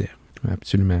bien réussir.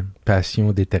 Absolument.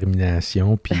 Passion,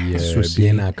 détermination, puis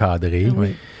bien encadré.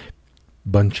 Oui.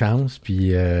 Bonne chance,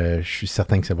 puis je suis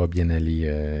certain que ça va bien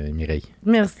aller, Mireille.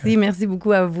 Merci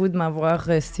beaucoup à vous de m'avoir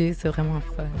reçu. C'est vraiment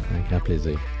fun. Un grand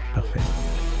plaisir. Parfait.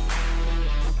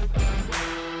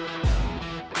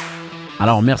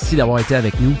 Alors, merci d'avoir été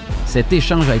avec nous. Cet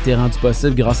échange a été rendu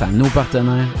possible grâce à nos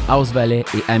partenaires House Valley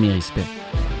et AmeriSpec.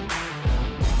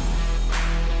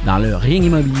 Dans le Ring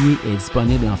Immobilier est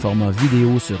disponible en format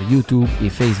vidéo sur YouTube et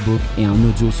Facebook et en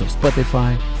audio sur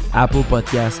Spotify, Apple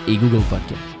Podcasts et Google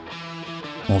Podcasts.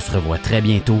 On se revoit très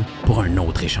bientôt pour un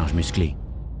autre échange musclé.